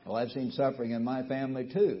 Well, I've seen suffering in my family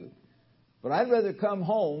too. But I'd rather come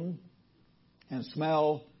home and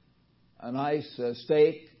smell a nice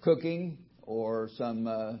steak cooking, or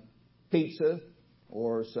some pizza,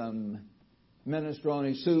 or some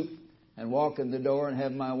minestrone soup, and walk in the door and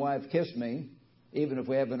have my wife kiss me, even if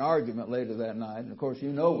we have an argument later that night. And of course, you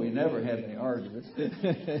know we never have any arguments.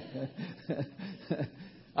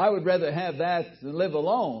 I would rather have that than live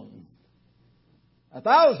alone.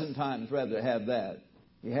 1,000 times rather have that.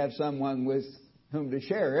 You have someone with whom to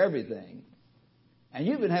share everything. And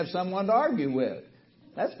you even have someone to argue with.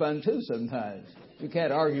 That's fun too sometimes. You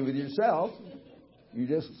can't argue with yourself. You're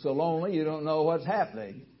just so lonely you don't know what's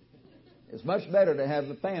happening. It's much better to have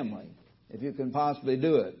a family if you can possibly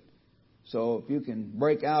do it. So if you can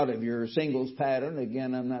break out of your singles pattern,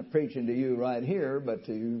 again, I'm not preaching to you right here, but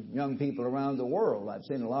to you young people around the world. I've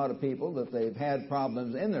seen a lot of people that they've had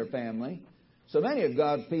problems in their family. So many of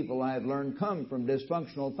God's people, I've learned, come from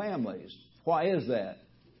dysfunctional families. Why is that?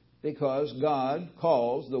 Because God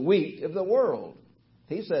calls the weak of the world.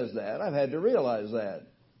 He says that. I've had to realize that.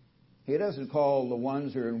 He doesn't call the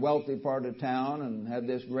ones who are in wealthy part of town and have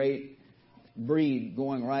this great breed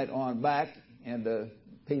going right on back into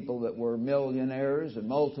people that were millionaires and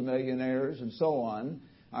multimillionaires and so on.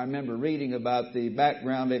 I remember reading about the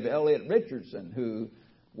background of Elliot Richardson, who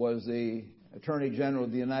was the Attorney General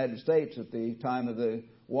of the United States at the time of the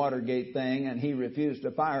Watergate thing, and he refused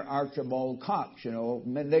to fire Archibald Cox. You know,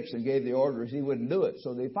 Nixon gave the orders, he wouldn't do it,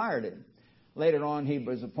 so they fired him. Later on, he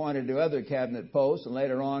was appointed to other cabinet posts, and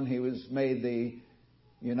later on, he was made the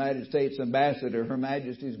United States ambassador to Her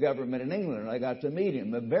Majesty's government in England. I got to meet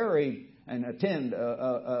him, and attend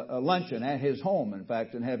a luncheon at his home, in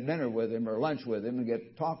fact, and have dinner with him or lunch with him and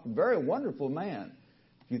get to talk. Very wonderful man.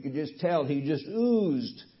 You could just tell he just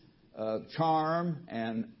oozed charm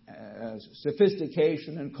and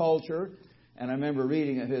sophistication and culture. And I remember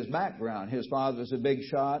reading of his background. His father was a big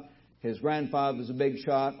shot. His grandfather was a big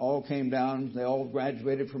shot. All came down. They all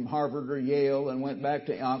graduated from Harvard or Yale and went back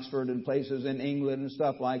to Oxford and places in England and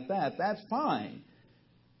stuff like that. That's fine.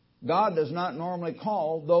 God does not normally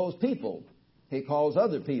call those people. He calls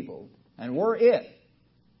other people. And we're it.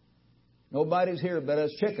 Nobody's here but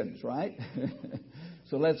us chickens, right?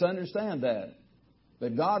 So let's understand that.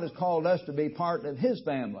 But God has called us to be part of His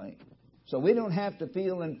family. So we don't have to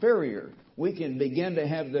feel inferior. We can begin to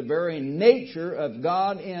have the very nature of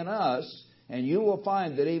God in us. And you will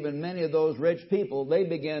find that even many of those rich people, they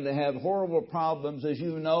begin to have horrible problems, as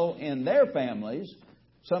you know, in their families.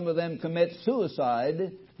 Some of them commit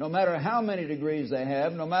suicide, no matter how many degrees they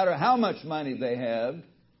have, no matter how much money they have.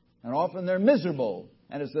 And often they're miserable.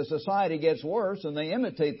 And as the society gets worse and they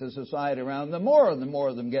imitate the society around them, the more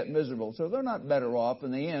of them get miserable. So they're not better off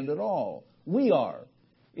in the end at all. We are.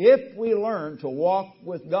 If we learn to walk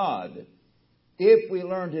with God, if we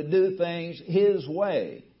learn to do things His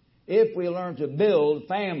way, if we learn to build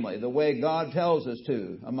family the way God tells us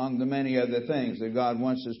to, among the many other things that God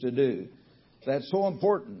wants us to do. That's so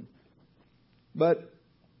important. But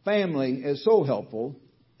family is so helpful.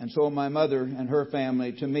 And so my mother and her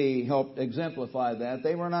family, to me, helped exemplify that.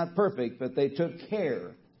 They were not perfect, but they took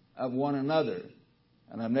care of one another.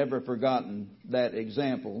 And I've never forgotten that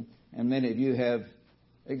example. And many of you have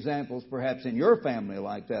examples perhaps in your family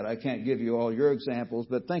like that. I can't give you all your examples,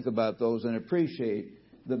 but think about those and appreciate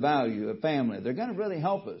the value of family. They're going to really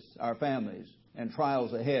help us, our families, in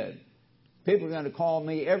trials ahead. People are going to call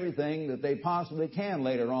me everything that they possibly can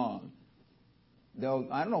later on. I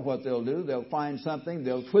don't know what they'll do. They'll find something,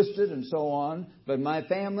 they'll twist it and so on. But my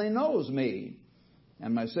family knows me.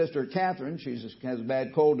 And my sister Catherine, she has a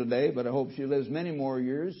bad cold today, but I hope she lives many more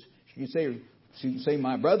years. She can say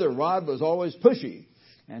my brother Rod was always pushy.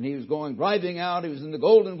 And he was driving out, he was in the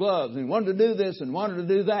Golden Gloves, and he wanted to do this and wanted to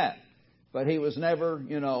do that. But he was never,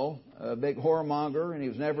 a big whoremonger, and he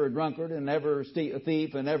was never a drunkard, and never a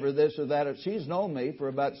thief, and never this or that. She's known me for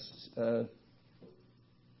about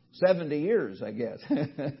 70 years, I guess.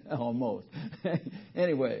 Almost.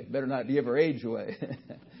 Anyway, better not give her age away.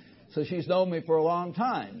 So she's known me for a long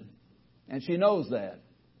time. And she knows that.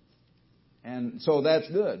 And so that's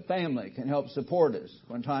good. Family can help support us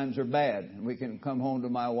when times are bad. And we can come home to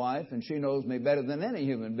my wife, and she knows me better than any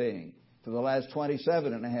human being for the last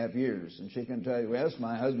 27 and a half years. And she can tell you, yes,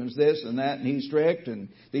 my husband's this and that, and he's strict, and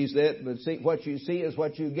he's that. But see, what you see is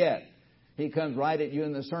what you get. He comes right at you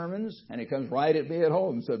in the sermons, and he comes right at me at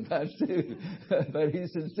home sometimes too. But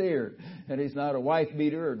he's sincere, and he's not a wife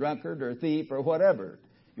beater or drunkard or thief or whatever.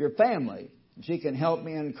 Your family, she can help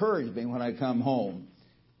me and encourage me when I come home.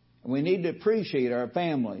 We need to appreciate our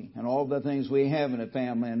family and all the things we have in a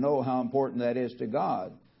family and know how important that is to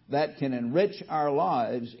God. that can enrich our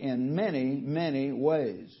lives in many, many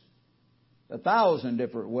ways. 1,000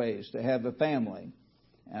 different ways to have a family.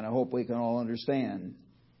 And I hope we can all understand.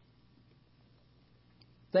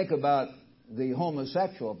 Think about the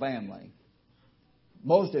homosexual family.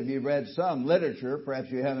 Most of you read some literature. Perhaps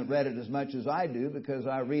you haven't read it as much as I do because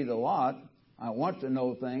I read a lot. I want to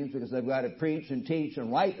know things because I've got to preach and teach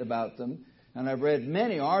and write about them. And I've read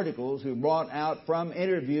many articles who brought out from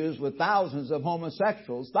interviews with thousands of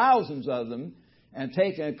homosexuals, thousands of them, and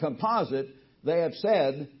taken a composite. They have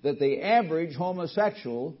said that the average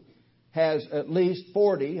homosexual has at least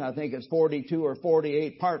 40, I think it's 42 or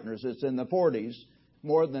 48 partners. It's in the 40s.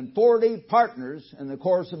 More than 40 partners in the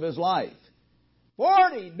course of his life.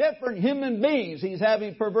 40 different human beings he's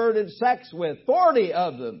having perverted sex with. 40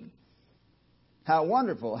 of them. How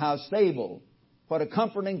wonderful, how stable. What a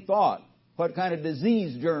comforting thought. What kind of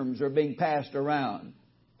disease germs are being passed around?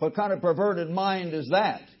 What kind of perverted mind is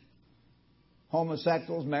that?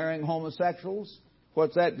 Homosexuals marrying homosexuals?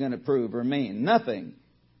 What's that going to prove or mean? Nothing.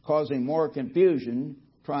 Causing more confusion,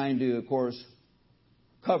 trying to, of course,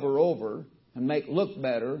 cover over and make look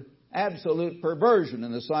better. Absolute perversion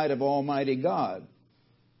in the sight of Almighty God.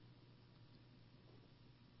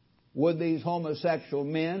 Would these homosexual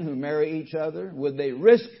men who marry each other, would they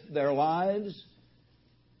risk their lives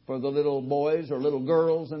for the little boys or little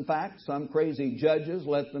girls, in fact? Some crazy judges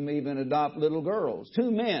let them even adopt little girls. Two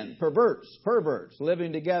men, perverts,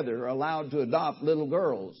 living together, are allowed to adopt little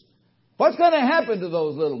girls. What's going to happen to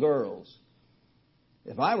those little girls?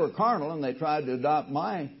 If I were carnal and they tried to adopt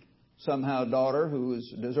my somehow daughter who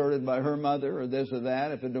was deserted by her mother or this or that,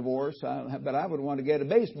 if a divorce, but I would want to get a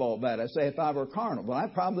baseball bat. I say if I were carnal. Well, I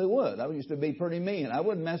probably would. I used to be pretty mean. I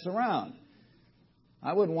wouldn't mess around.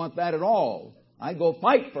 I wouldn't want that at all. I'd go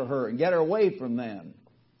fight for her and get her away from them.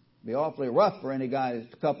 It'd be awfully rough for any guy,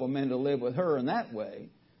 a couple of men to live with her in that way.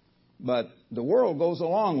 But the world goes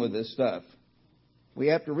along with this stuff. We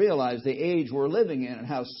have to realize the age we're living in and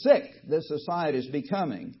how sick this society is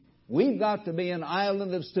becoming. We've got to be an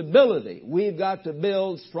island of stability. We've got to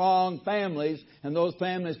build strong families, and those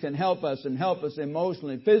families can help us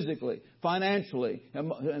emotionally, physically, financially,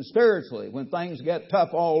 and spiritually when things get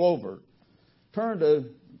tough all over. Turn to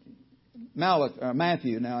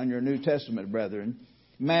Matthew now in your New Testament, brethren.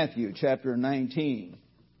 Matthew chapter 19.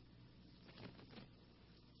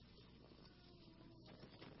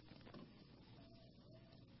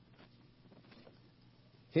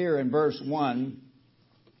 Here in verse 1,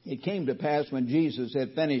 it came to pass when Jesus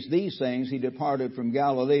had finished these things, he departed from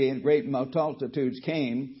Galilee, and great multitudes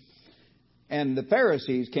came. And the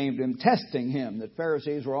Pharisees came to him, testing him. The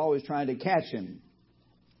Pharisees were always trying to catch him,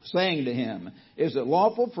 saying to him, is it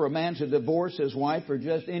lawful for a man to divorce his wife for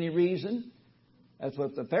just any reason? That's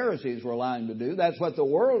what the Pharisees were allowing to do. That's what the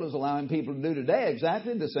world is allowing people to do today.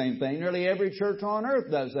 Exactly the same thing. Nearly every church on earth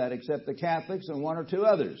does that, except the Catholics and one or two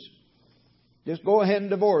others. Just go ahead and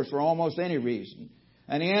divorce for almost any reason.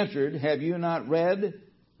 And he answered, have you not read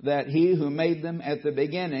that he who made them at the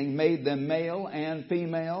beginning made them male and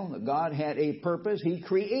female? That God had a purpose. He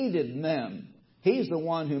created them. He's the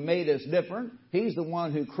one who made us different. He's the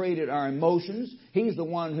one who created our emotions. He's the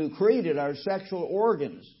one who created our sexual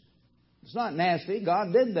organs. It's not nasty.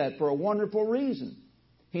 God did that for a wonderful reason.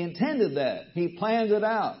 He intended that. He planned it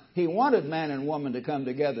out. He wanted man and woman to come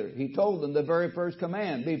together. He told them the very first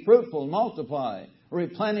command, be fruitful, multiply,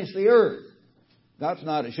 replenish the earth. God's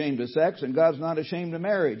not ashamed of sex, and God's not ashamed of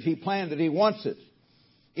marriage. He planned it. He wants it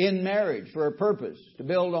in marriage for a purpose, to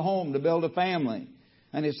build a home, to build a family.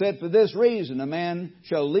 And he said, for this reason, a man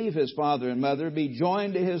shall leave his father and mother, be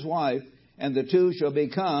joined to his wife, and the two shall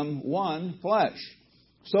become one flesh.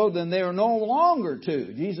 So then they are no longer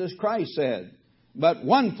two, Jesus Christ said, but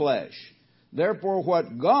one flesh. Therefore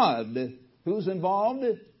what God, who's involved?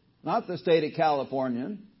 Not the state of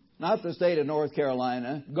California, not the state of North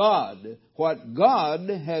Carolina, God. What God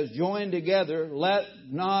has joined together, let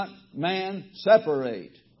not man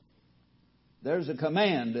separate. There's a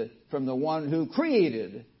command from the one who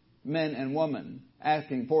created men and women,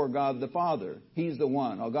 asking for God the Father. He's the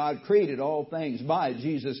one. Oh, God created all things by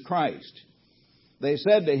Jesus Christ. They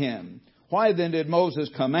said to him, why then did Moses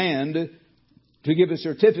command to give a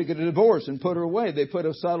certificate of divorce and put her away? They put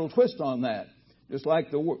a subtle twist on that. Just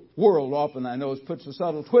like the world often, I know, puts a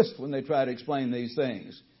subtle twist when they try to explain these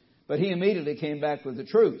things. But he immediately came back with the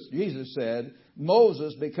truth. Jesus said,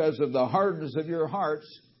 Moses, because of the hardness of your hearts,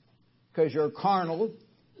 because you're carnal,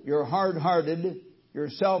 you're hard-hearted, you're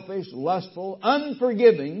selfish, lustful,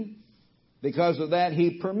 unforgiving, because of that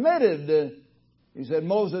he permitted, he said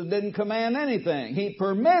Moses didn't command anything. He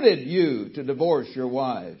permitted you to divorce your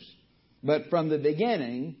wives. But from the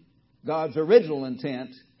beginning, God's original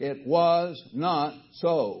intent, it was not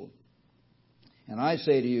so. And I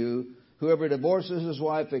say to you, whoever divorces his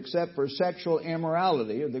wife except for sexual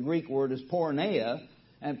immorality, or the Greek word is porneia,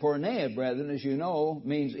 and porneia, brethren, as you know,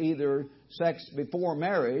 means either sex before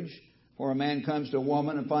marriage, or a man comes to a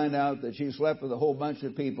woman and find out that she slept with a whole bunch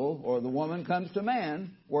of people, or the woman comes to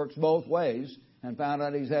man, works both ways, and found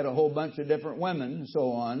out he's had a whole bunch of different women, and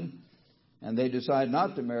so on, and they decide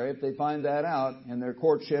not to marry if they find that out in their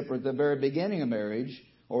courtship or at the very beginning of marriage,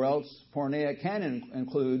 or else porneia can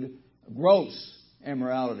include gross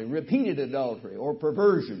immorality, repeated adultery, or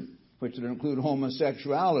perversion, which would include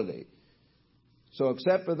homosexuality. So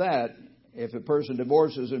except for that, if a person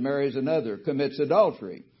divorces and marries another, commits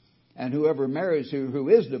adultery. And whoever marries who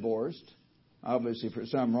is divorced, obviously for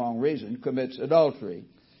some wrong reason, commits adultery.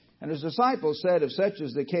 And his disciples said, if such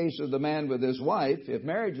is the case of the man with his wife, if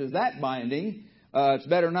marriage is that binding, it's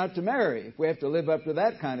better not to marry, if we have to live up to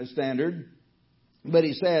that kind of standard. But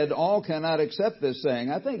he said, all cannot accept this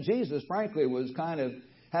saying. I think Jesus, frankly, was kind of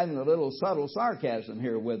having a little subtle sarcasm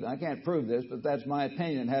here with it. I can't prove this, but that's my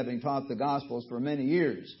opinion, having taught the Gospels for many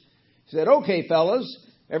years. He said, okay, fellas,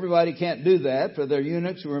 everybody can't do that, for they're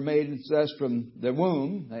eunuchs who were made thus from the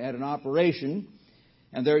womb. They had an operation.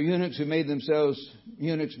 And there are eunuchs who made themselves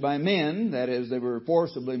eunuchs by men. That is, they were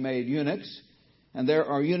forcibly made eunuchs. And there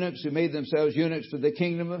are eunuchs who made themselves eunuchs for the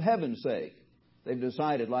kingdom of heaven's sake. They've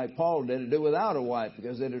decided, like Paul did, to do without a wife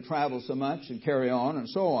because they had to travel so much and carry on and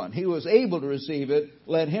so on. He was able to receive it.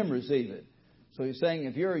 Let him receive it. So he's saying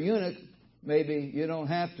if you're a eunuch, maybe you don't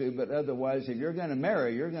have to. But otherwise, if you're going to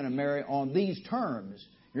marry on these terms.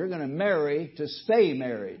 You're going to marry to stay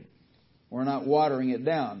married. We're not watering it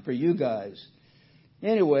down for you guys.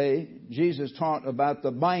 Anyway, Jesus taught about the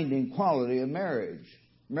binding quality of marriage.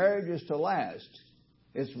 Marriage is to last.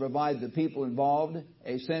 It's to provide the people involved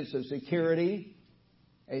a sense of security,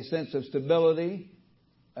 a sense of stability,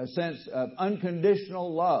 a sense of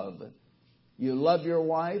unconditional love. You love your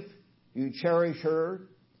wife, you cherish her,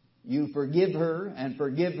 you forgive her and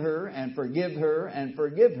forgive her and forgive her and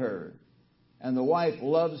forgive her. And the wife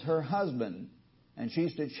loves her husband, and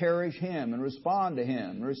she's to cherish him and respond to him,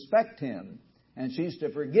 and respect him. And she's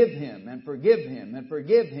to forgive him and forgive him and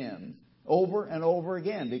forgive him over and over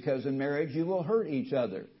again, because in marriage you will hurt each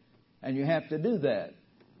other. And you have to do that.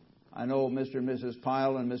 I know Mr. and Mrs.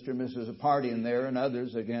 Pyle and Mr. and Mrs. Apartian there and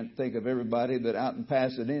others. I can't think of everybody, but out in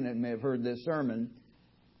Pasadena may have heard this sermon.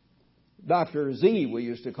 Dr. Z, we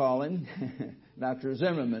used to call him, Dr.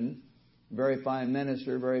 Zimmerman, very fine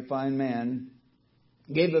minister, very fine man,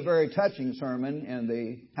 gave a very touching sermon in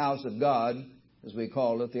the House of God, as we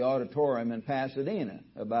called it, the auditorium in Pasadena,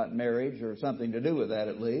 about marriage or something to do with that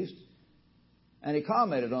at least. And he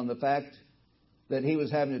commented on the fact that he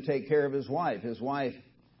was having to take care of his wife. His wife,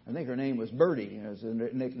 I think her name was Bertie, as a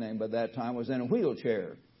nickname by that time, was in a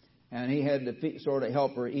wheelchair. And he had to sort of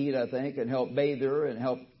help her eat, I think, and help bathe her and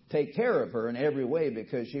help take care of her in every way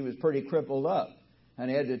because she was pretty crippled up. And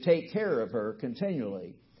he had to take care of her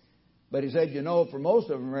continually. But he said, you know, for most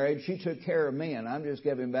of her marriage, she took care of me, and I'm just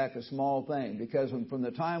giving back a small thing. Because from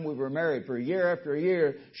the time we were married, for year after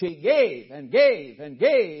year, she gave and gave and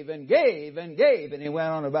gave and gave and gave. And he went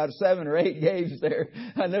on about 7 or 8 gaves there.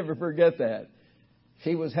 I never forget that.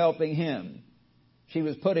 She was helping him. She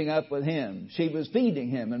was putting up with him. She was feeding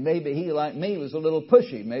him. And maybe he, like me, was a little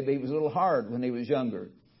pushy. Maybe he was a little hard when he was younger.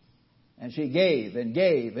 And she gave and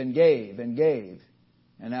gave and gave and gave.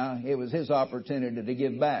 And now it was his opportunity to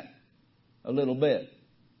give back a little bit.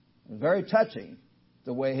 It was very touching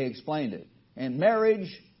the way he explained it. In marriage,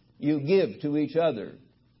 you give to each other.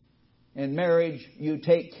 In marriage, you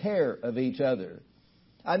take care of each other.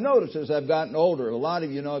 I've noticed as I've gotten older, a lot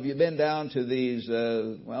of you know, if you've been down to these,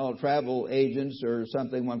 travel agents or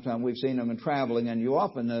something one time, we've seen them in traveling, and you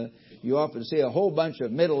often see a whole bunch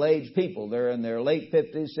of middle-aged people. They're in their late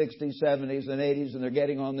 50s, 60s, 70s, and 80s, and they're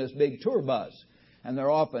getting on this big tour bus. And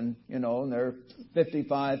they're often, they're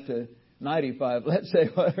 55 to 95, let's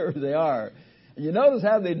say, whatever they are. You notice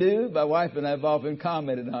how they do? My wife and I have often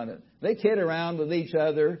commented on it. They kid around with each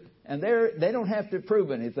other, and they don't have to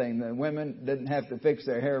prove anything. The women didn't have to fix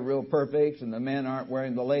their hair real perfect, and the men aren't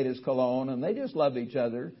wearing the latest cologne, and they just love each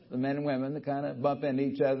other. The men and women, they kind of bump into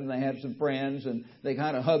each other, and they have some friends, and they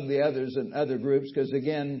kind of hug the others in other groups, because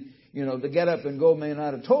again, the get up and go may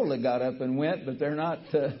not have totally got up and went, but they're not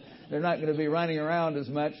going to be running around as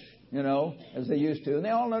much, as they used to. And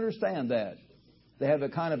they all understand that. They have a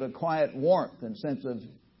kind of a quiet warmth and sense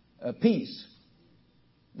of peace.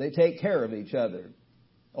 They take care of each other.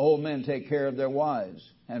 Old men take care of their wives.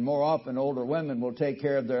 And more often, older women will take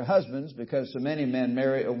care of their husbands, because so many men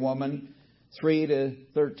marry a woman 3 to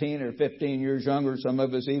 13 or 15 years younger, some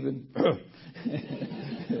of us even.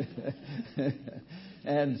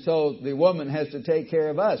 And so the woman has to take care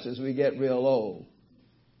of us as we get real old.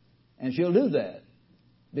 And she'll do that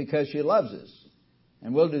because she loves us.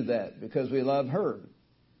 And we'll do that because we love her.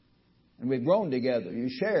 And we've grown together. You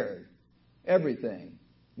share everything.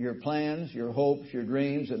 Your plans, your hopes, your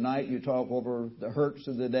dreams. At night you talk over the hurts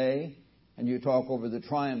of the day. And you talk over the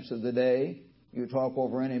triumphs of the day. You talk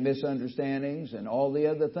over any misunderstandings and all the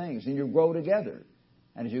other things. And you grow together.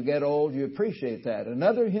 And as you get old, you appreciate that.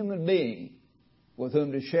 Another human being with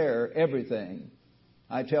whom to share everything.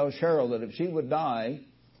 I tell Cheryl that if she would die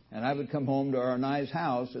and I would come home to our nice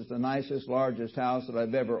house, it's the nicest, largest house that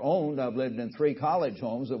I've ever owned. I've lived in 3 college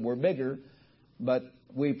homes that were bigger, but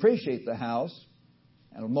we appreciate the house.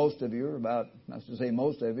 And most of you,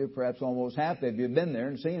 perhaps almost half of you have been there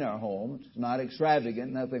and seen our home. It's not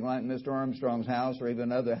extravagant, nothing like Mr. Armstrong's house or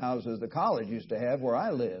even other houses the college used to have where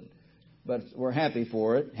I lived. But we're happy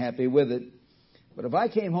for it, happy with it. But if I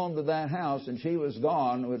came home to that house and she was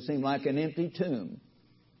gone, it would seem like an empty tomb.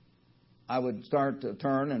 I would start to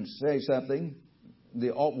turn and say something.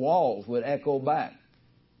 The walls would echo back.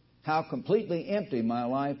 How completely empty my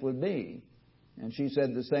life would be. And she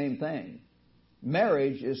said the same thing.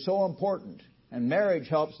 Marriage is so important. And marriage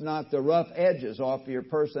helps knock the rough edges off of your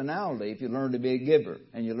personality if you learn to be a giver.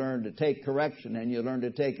 And you learn to take correction. And you learn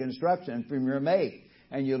to take instruction from your mate.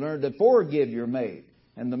 And you learn to forgive your mate.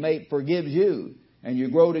 And the mate forgives you. And you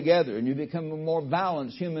grow together. And you become a more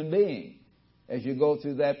balanced human being as you go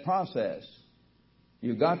through that process.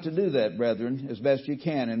 You've got to do that, brethren, as best you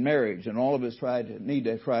can in marriage. And all of us need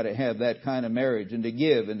to try to have that kind of marriage and to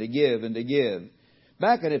give and to give and to give.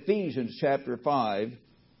 Back in Ephesians chapter 5,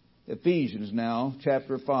 Ephesians now,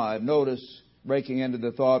 chapter 5, notice, breaking into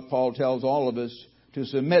the thought, Paul tells all of us to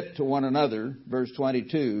submit to one another, verse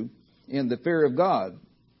 22, in the fear of God.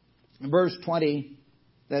 Verse 20,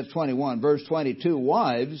 that's 21. Verse 22,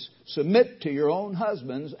 wives, submit to your own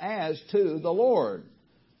husbands as to the Lord.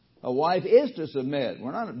 A wife is to submit.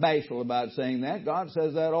 We're not bashful about saying that. God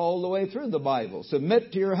says that all the way through the Bible.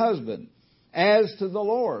 Submit to your husband as to the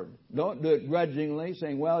Lord. Don't do it grudgingly,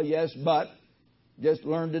 saying, well, yes, but. Just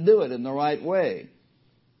learn to do it in the right way.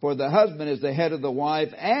 For the husband is the head of the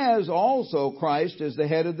wife, as also Christ is the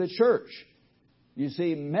head of the church. You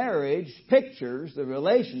see, marriage pictures the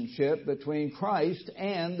relationship between Christ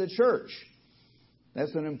and the church.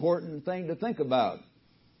 That's an important thing to think about.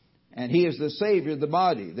 And He is the Savior of the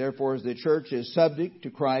body. Therefore, as the church is subject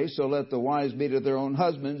to Christ, so let the wives be to their own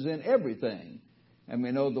husbands in everything. And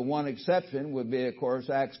we know the one exception would be, of course,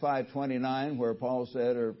 Acts 5:29, where Paul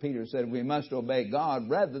said, or Peter said, we must obey God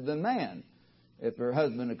rather than man. If your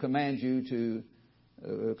husband commands you to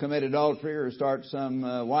commit adultery or start some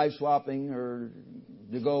wife swapping or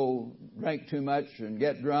to go drink too much and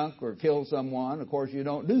get drunk or kill someone, of course you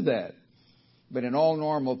don't do that. But in all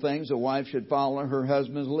normal things, a wife should follow her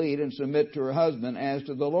husband's lead and submit to her husband as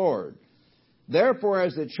to the Lord. Therefore,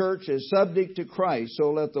 as the church is subject to Christ,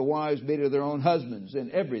 so let the wives be to their own husbands in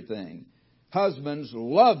everything. Husbands,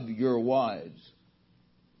 love your wives.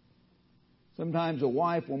 Sometimes a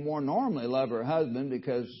wife will more normally love her husband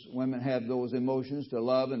because women have those emotions to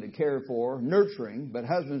love and to care for, nurturing. But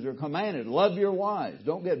husbands are commanded, love your wives.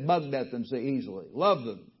 Don't get bugged at them so easily. Love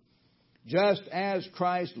them. Just as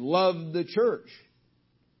Christ loved the church.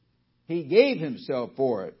 He gave Himself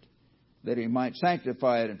for it, that He might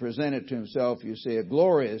sanctify it and present it to Himself, you see, a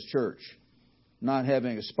glorious church, not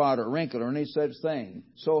having a spot or wrinkle or any such thing.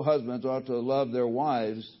 So husbands ought to love their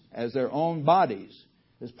wives as their own bodies,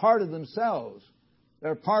 as part of themselves.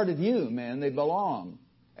 They're part of you, man. They belong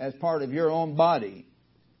as part of your own body.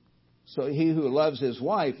 So he who loves his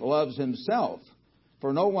wife loves himself.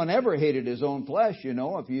 For no one ever hated his own flesh, you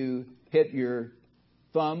know. If you hit your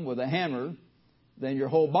thumb with a hammer, then your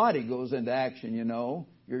whole body goes into action, you know.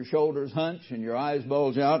 Your shoulders hunch and your eyes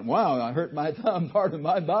bulge out. Wow, I hurt my thumb, part of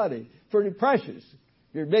my body. Pretty precious.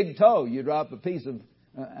 Your big toe, you drop a piece of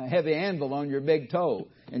a heavy anvil on your big toe,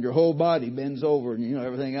 and your whole body bends over, and, you know,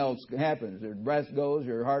 everything else happens. Your breath goes,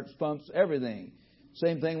 your heart pumps, everything.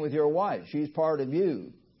 Same thing with your wife. She's part of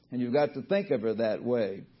you, and you've got to think of her that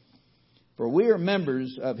way. For we are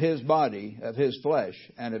members of His body, of His flesh,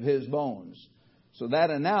 and of His bones. So that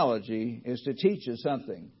analogy is to teach us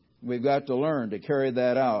something. We've got to learn to carry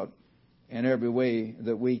that out in every way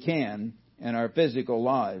that we can in our physical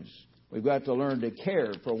lives. We've got to learn to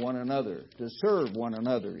care for one another, to serve one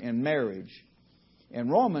another in marriage. In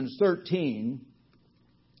Romans 13,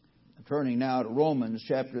 turning now to Romans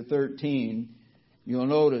chapter 13, you'll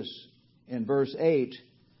notice in verse 8,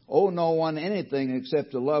 owe no one anything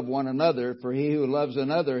except to love one another, for he who loves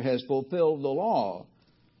another has fulfilled the law.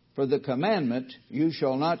 For the commandment, you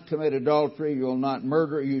shall not commit adultery, you will not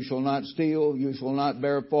murder, you shall not steal, you shall not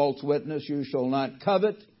bear false witness, you shall not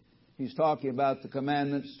covet. He's talking about the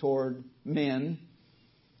commandments toward men.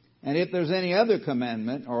 And if there's any other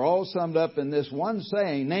commandment, are all summed up in this one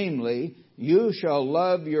saying, namely, you shall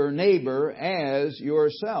love your neighbor as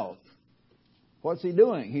yourself. What's he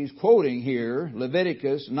doing? He's quoting here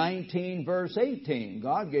Leviticus 19, verse 18.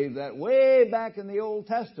 God gave that way back in the Old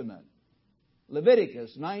Testament.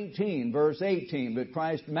 Leviticus 19, verse 18, but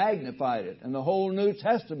Christ magnified it, and the whole New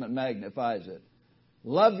Testament magnifies it.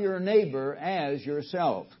 Love your neighbor as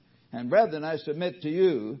yourself. And brethren, I submit to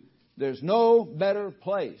you, there's no better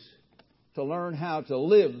place to learn how to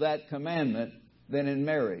live that commandment than in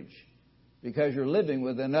marriage, because you're living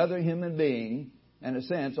with another human being, in a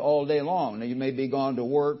sense, all day long. Now, you may be gone to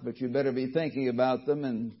work, but you better be thinking about them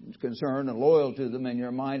and concerned and loyal to them in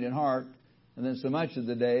your mind and heart. And then so much of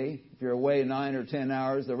the day, if you're away 9 or 10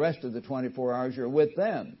 hours, the rest of the 24 hours you're with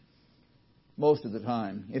them most of the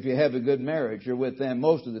time. If you have a good marriage, you're with them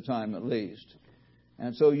most of the time at least.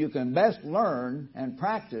 And so you can best learn and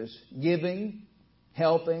practice giving,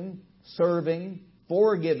 helping, serving,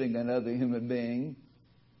 forgiving another human being,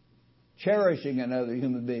 cherishing another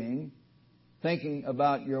human being, thinking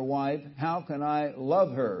about your wife. How can I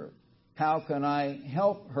love her? How can I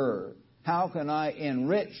help her? How can I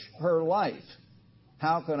enrich her life?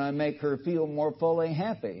 How can I make her feel more fully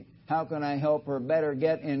happy? How can I help her better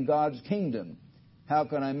get in God's kingdom? How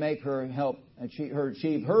can I make her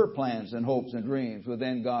achieve her plans and hopes and dreams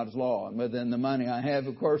within God's law and within the money I have,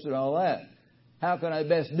 of course, and all that? How can I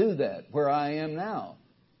best do that where I am now?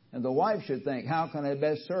 And the wife should think, how can I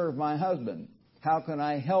best serve my husband? How can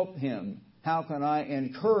I help him? How can I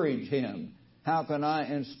encourage him? How can I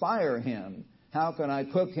inspire him? How can I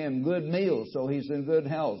cook him good meals so he's in good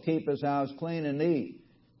health, keep his house clean and neat,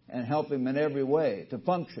 and help him in every way to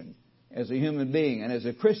function as a human being and as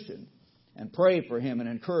a Christian, and pray for him and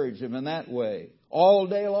encourage him in that way all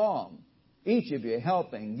day long. Each of you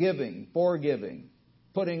helping, giving, forgiving,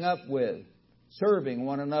 putting up with, serving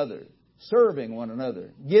one another,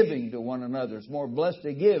 giving to one another. It's more blessed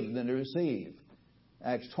to give than to receive.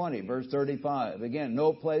 Acts 20, verse 35. Again,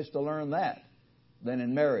 no place to learn that than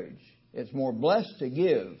in marriage. It's more blessed to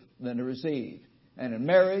give than to receive. And in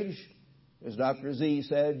marriage, as Dr. Z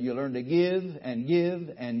said, you learn to give and give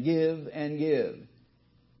and give and give.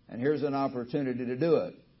 And here's an opportunity to do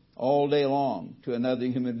it all day long to another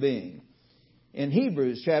human being. In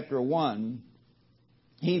Hebrews chapter 1,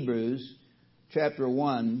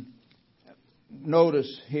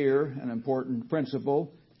 notice here an important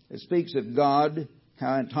principle. It speaks of God,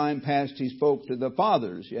 how in time past He spoke to the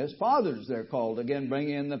fathers. Yes, fathers they're called. Again,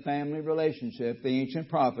 bringing in the family relationship, the ancient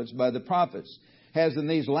prophets, by the prophets. Has in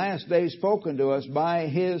these last days spoken to us by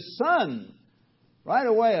His Son. Right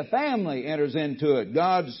away, a family enters into it.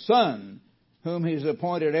 God's Son, whom He's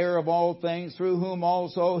appointed heir of all things, through whom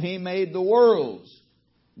also He made the worlds.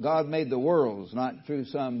 God made the worlds, not through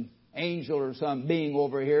some angel or some being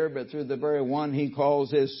over here, but through the very one He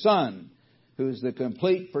calls His Son, who's the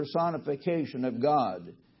complete personification of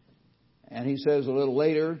God. And He says a little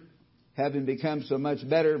later, having become so much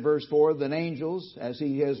better, verse 4, than angels, as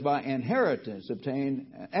He has by inheritance obtained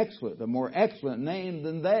a more excellent name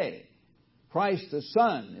than they. Christ the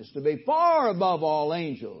Son is to be far above all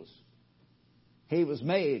angels. He was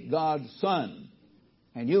made God's Son.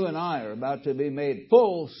 And you and I are about to be made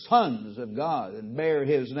full sons of God and bear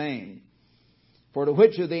His name. For to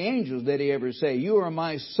which of the angels did He ever say, you are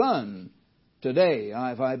my Son, today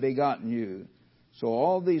have I begotten you? So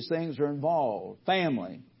all these things are involved.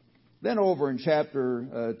 Family. Then over in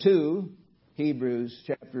chapter 2, Hebrews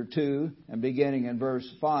chapter 2, and beginning in verse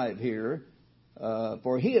 5 here,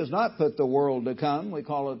 for He has not put the world to come, we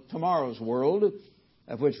call it tomorrow's world,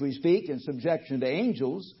 of which we speak in subjection to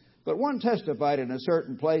angels, but one testified in a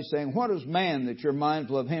certain place, saying, what is man that you're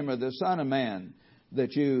mindful of him, or the Son of Man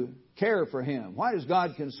that you care for him? Why is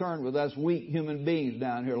God concerned with us weak human beings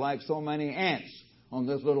down here like so many ants on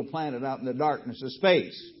this little planet out in the darkness of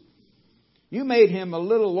space? You made him a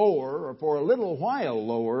little lower, or for a little while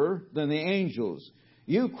lower, than the angels.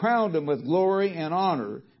 You crowned him with glory and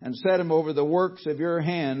honor and set him over the works of your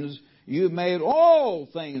hands. You made all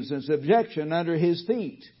things in subjection under his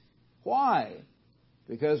feet. Why?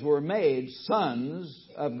 Because we're made sons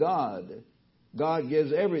of God. God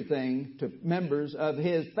gives everything to members of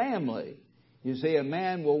His family. You see, a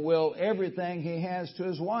man will will everything he has to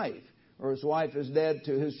his wife, or his wife is dead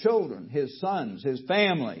to his children, his sons, his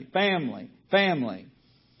family.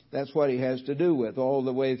 That's what he has to do with all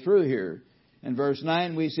the way through here. In verse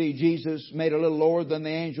 9, we see Jesus made a little lower than the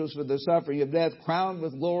angels for the suffering of death, crowned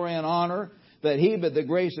with glory and honor, that he, by the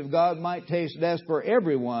grace of God, might taste death for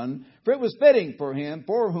everyone. For it was fitting for him,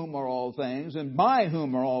 for whom are all things, and by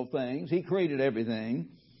whom are all things, he created everything,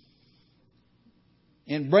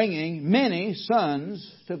 in bringing many sons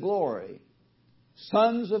to glory.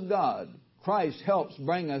 Sons of God. Christ helps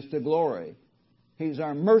bring us to glory. He's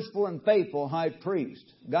our merciful and faithful high priest,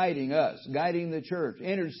 guiding us, guiding the church,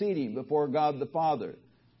 interceding before God the Father,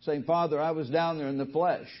 saying, Father, I was down there in the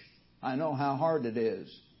flesh. I know how hard it is.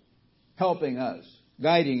 Helping us,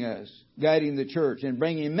 guiding the church, and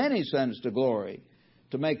bringing many sons to glory,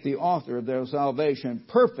 to make the author of their salvation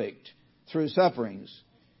perfect through sufferings.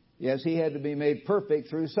 Yes, he had to be made perfect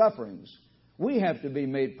through sufferings. We have to be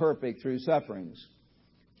made perfect through sufferings.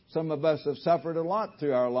 Some of us have suffered a lot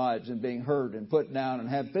through our lives in being hurt and put down and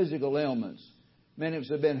have physical ailments. Many of us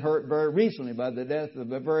have been hurt very recently by the death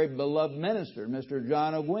of a very beloved minister, Mr.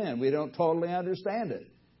 John Ogwyn. We don't totally understand it,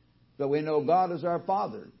 but we know God is our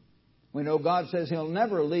Father. We know God says He'll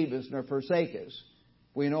never leave us nor forsake us.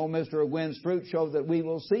 We know Mr. Ogwyn's fruit shows that we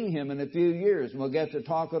will see him in a few years and we'll get to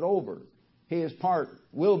talk it over. He is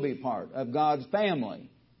will be part of God's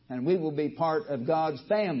family, and we will be part of God's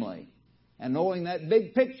family. And knowing that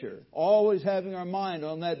big picture, always having our mind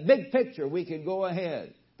on that big picture, we can go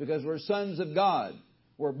ahead because we're sons of God.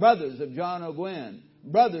 We're brothers of John Ogwyn,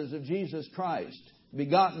 brothers of Jesus Christ,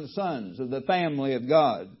 begotten sons of the family of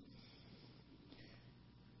God.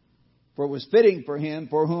 For it was fitting for him,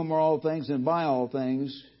 for whom are all things and by all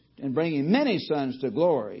things, in bringing many sons to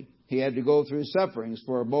glory, he had to go through sufferings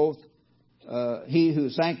for both he who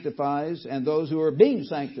sanctifies and those who are being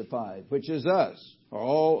sanctified, which is us, are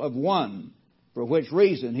all of one, for which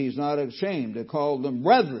reason he's not ashamed to call them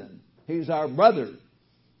brethren. He's our brother.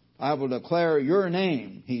 I will declare your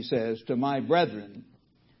name, he says, to my brethren.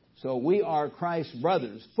 So we are Christ's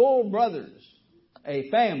brothers, full brothers, a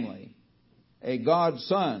family, a God's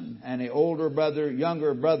son, and an older brother,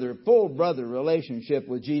 younger brother, full brother relationship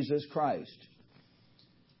with Jesus Christ.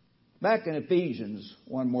 Back in Ephesians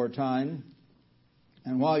one more time.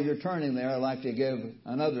 And while you're turning there, I'd like to give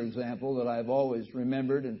another example that I've always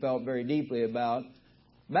remembered and felt very deeply about.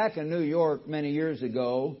 Back in New York many years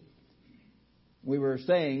ago, we were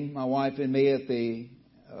staying, my wife and me, at the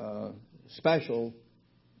special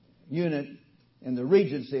unit in the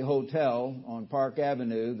Regency Hotel on Park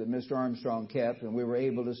Avenue that Mr. Armstrong kept, and we were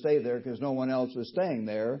able to stay there because no one else was staying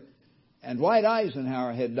there. And Dwight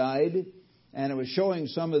Eisenhower had died, and it was showing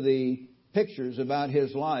some of the pictures about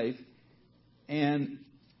his life. And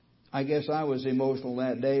I guess I was emotional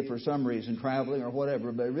that day for some reason, traveling or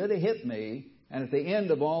whatever, but it really hit me. And at the end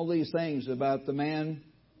of all these things about the man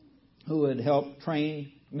who had helped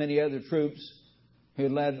train many other troops, who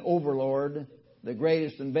had led Overlord, the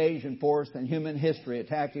greatest invasion force in human history,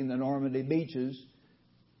 attacking the Normandy beaches,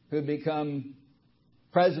 who had become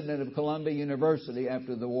president of Columbia University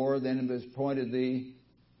after the war, then was appointed the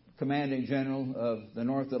commanding general of the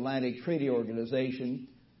North Atlantic Treaty Organization,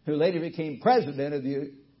 who later became president of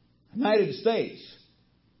the United States.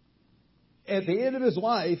 At the end of his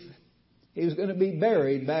life, he was going to be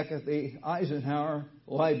buried back at the Eisenhower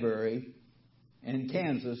Library in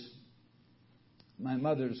Kansas, my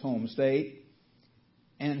mother's home state.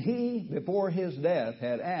 And he, before his death,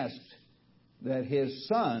 had asked that his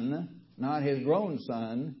son, not his grown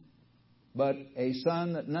son, but a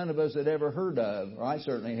son that none of us had ever heard of, or I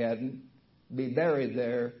certainly hadn't, be buried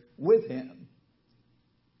there with him.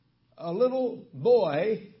 A little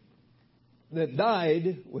boy that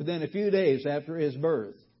died within a few days after his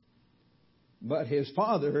birth. But his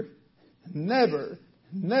father never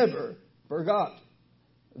forgot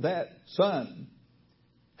that son.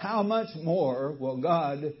 How much more will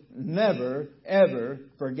God never, ever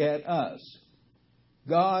forget us?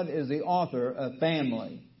 God is the author of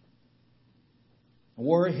family.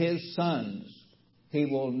 We're His sons. He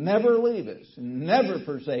will never leave us, never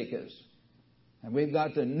forsake us. And we've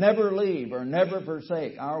got to never leave or never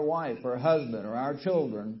forsake our wife or husband or our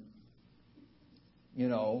children,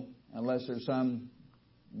 unless there's some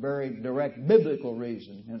very direct biblical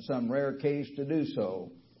reason, in some rare case to do so.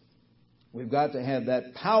 We've got to have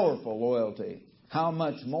that powerful loyalty. How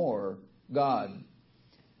much more God?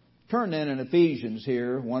 Turn then in Ephesians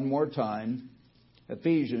here one more time.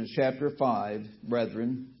 Ephesians chapter 5,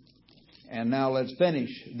 brethren. And now let's finish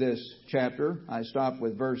this chapter. I stopped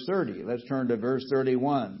with verse 30. Let's turn to verse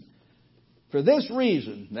 31. For this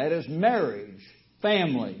reason, that is marriage,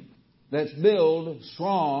 family, let's build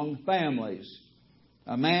strong families.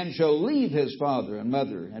 A man shall leave his father and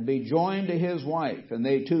mother and be joined to his wife, and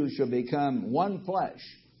they two shall become one flesh.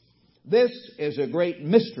 This is a great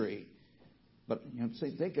mystery, But you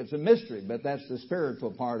think it's a mystery, but that's the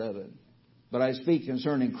spiritual part of it. But I speak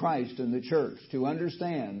concerning Christ and the church, to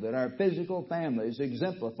understand that our physical families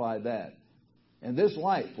exemplify that. In this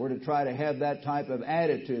life, we're to try to have that type of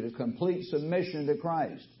attitude of complete submission to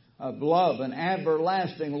Christ, of love and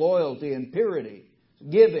everlasting loyalty and purity,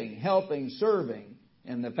 giving, helping, serving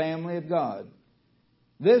in the family of God.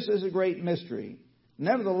 This is a great mystery.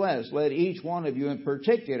 Nevertheless, let each one of you in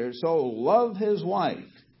particular so love his wife,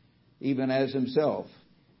 even as himself,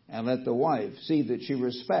 and let the wife see that she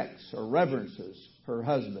respects or reverences her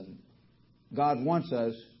husband. God wants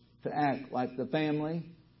us to act like the family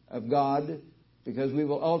of God, because we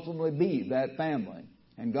will ultimately be that family.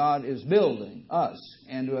 And God is building us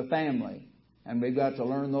into a family. And we've got to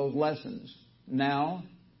learn those lessons now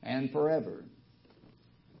and forever.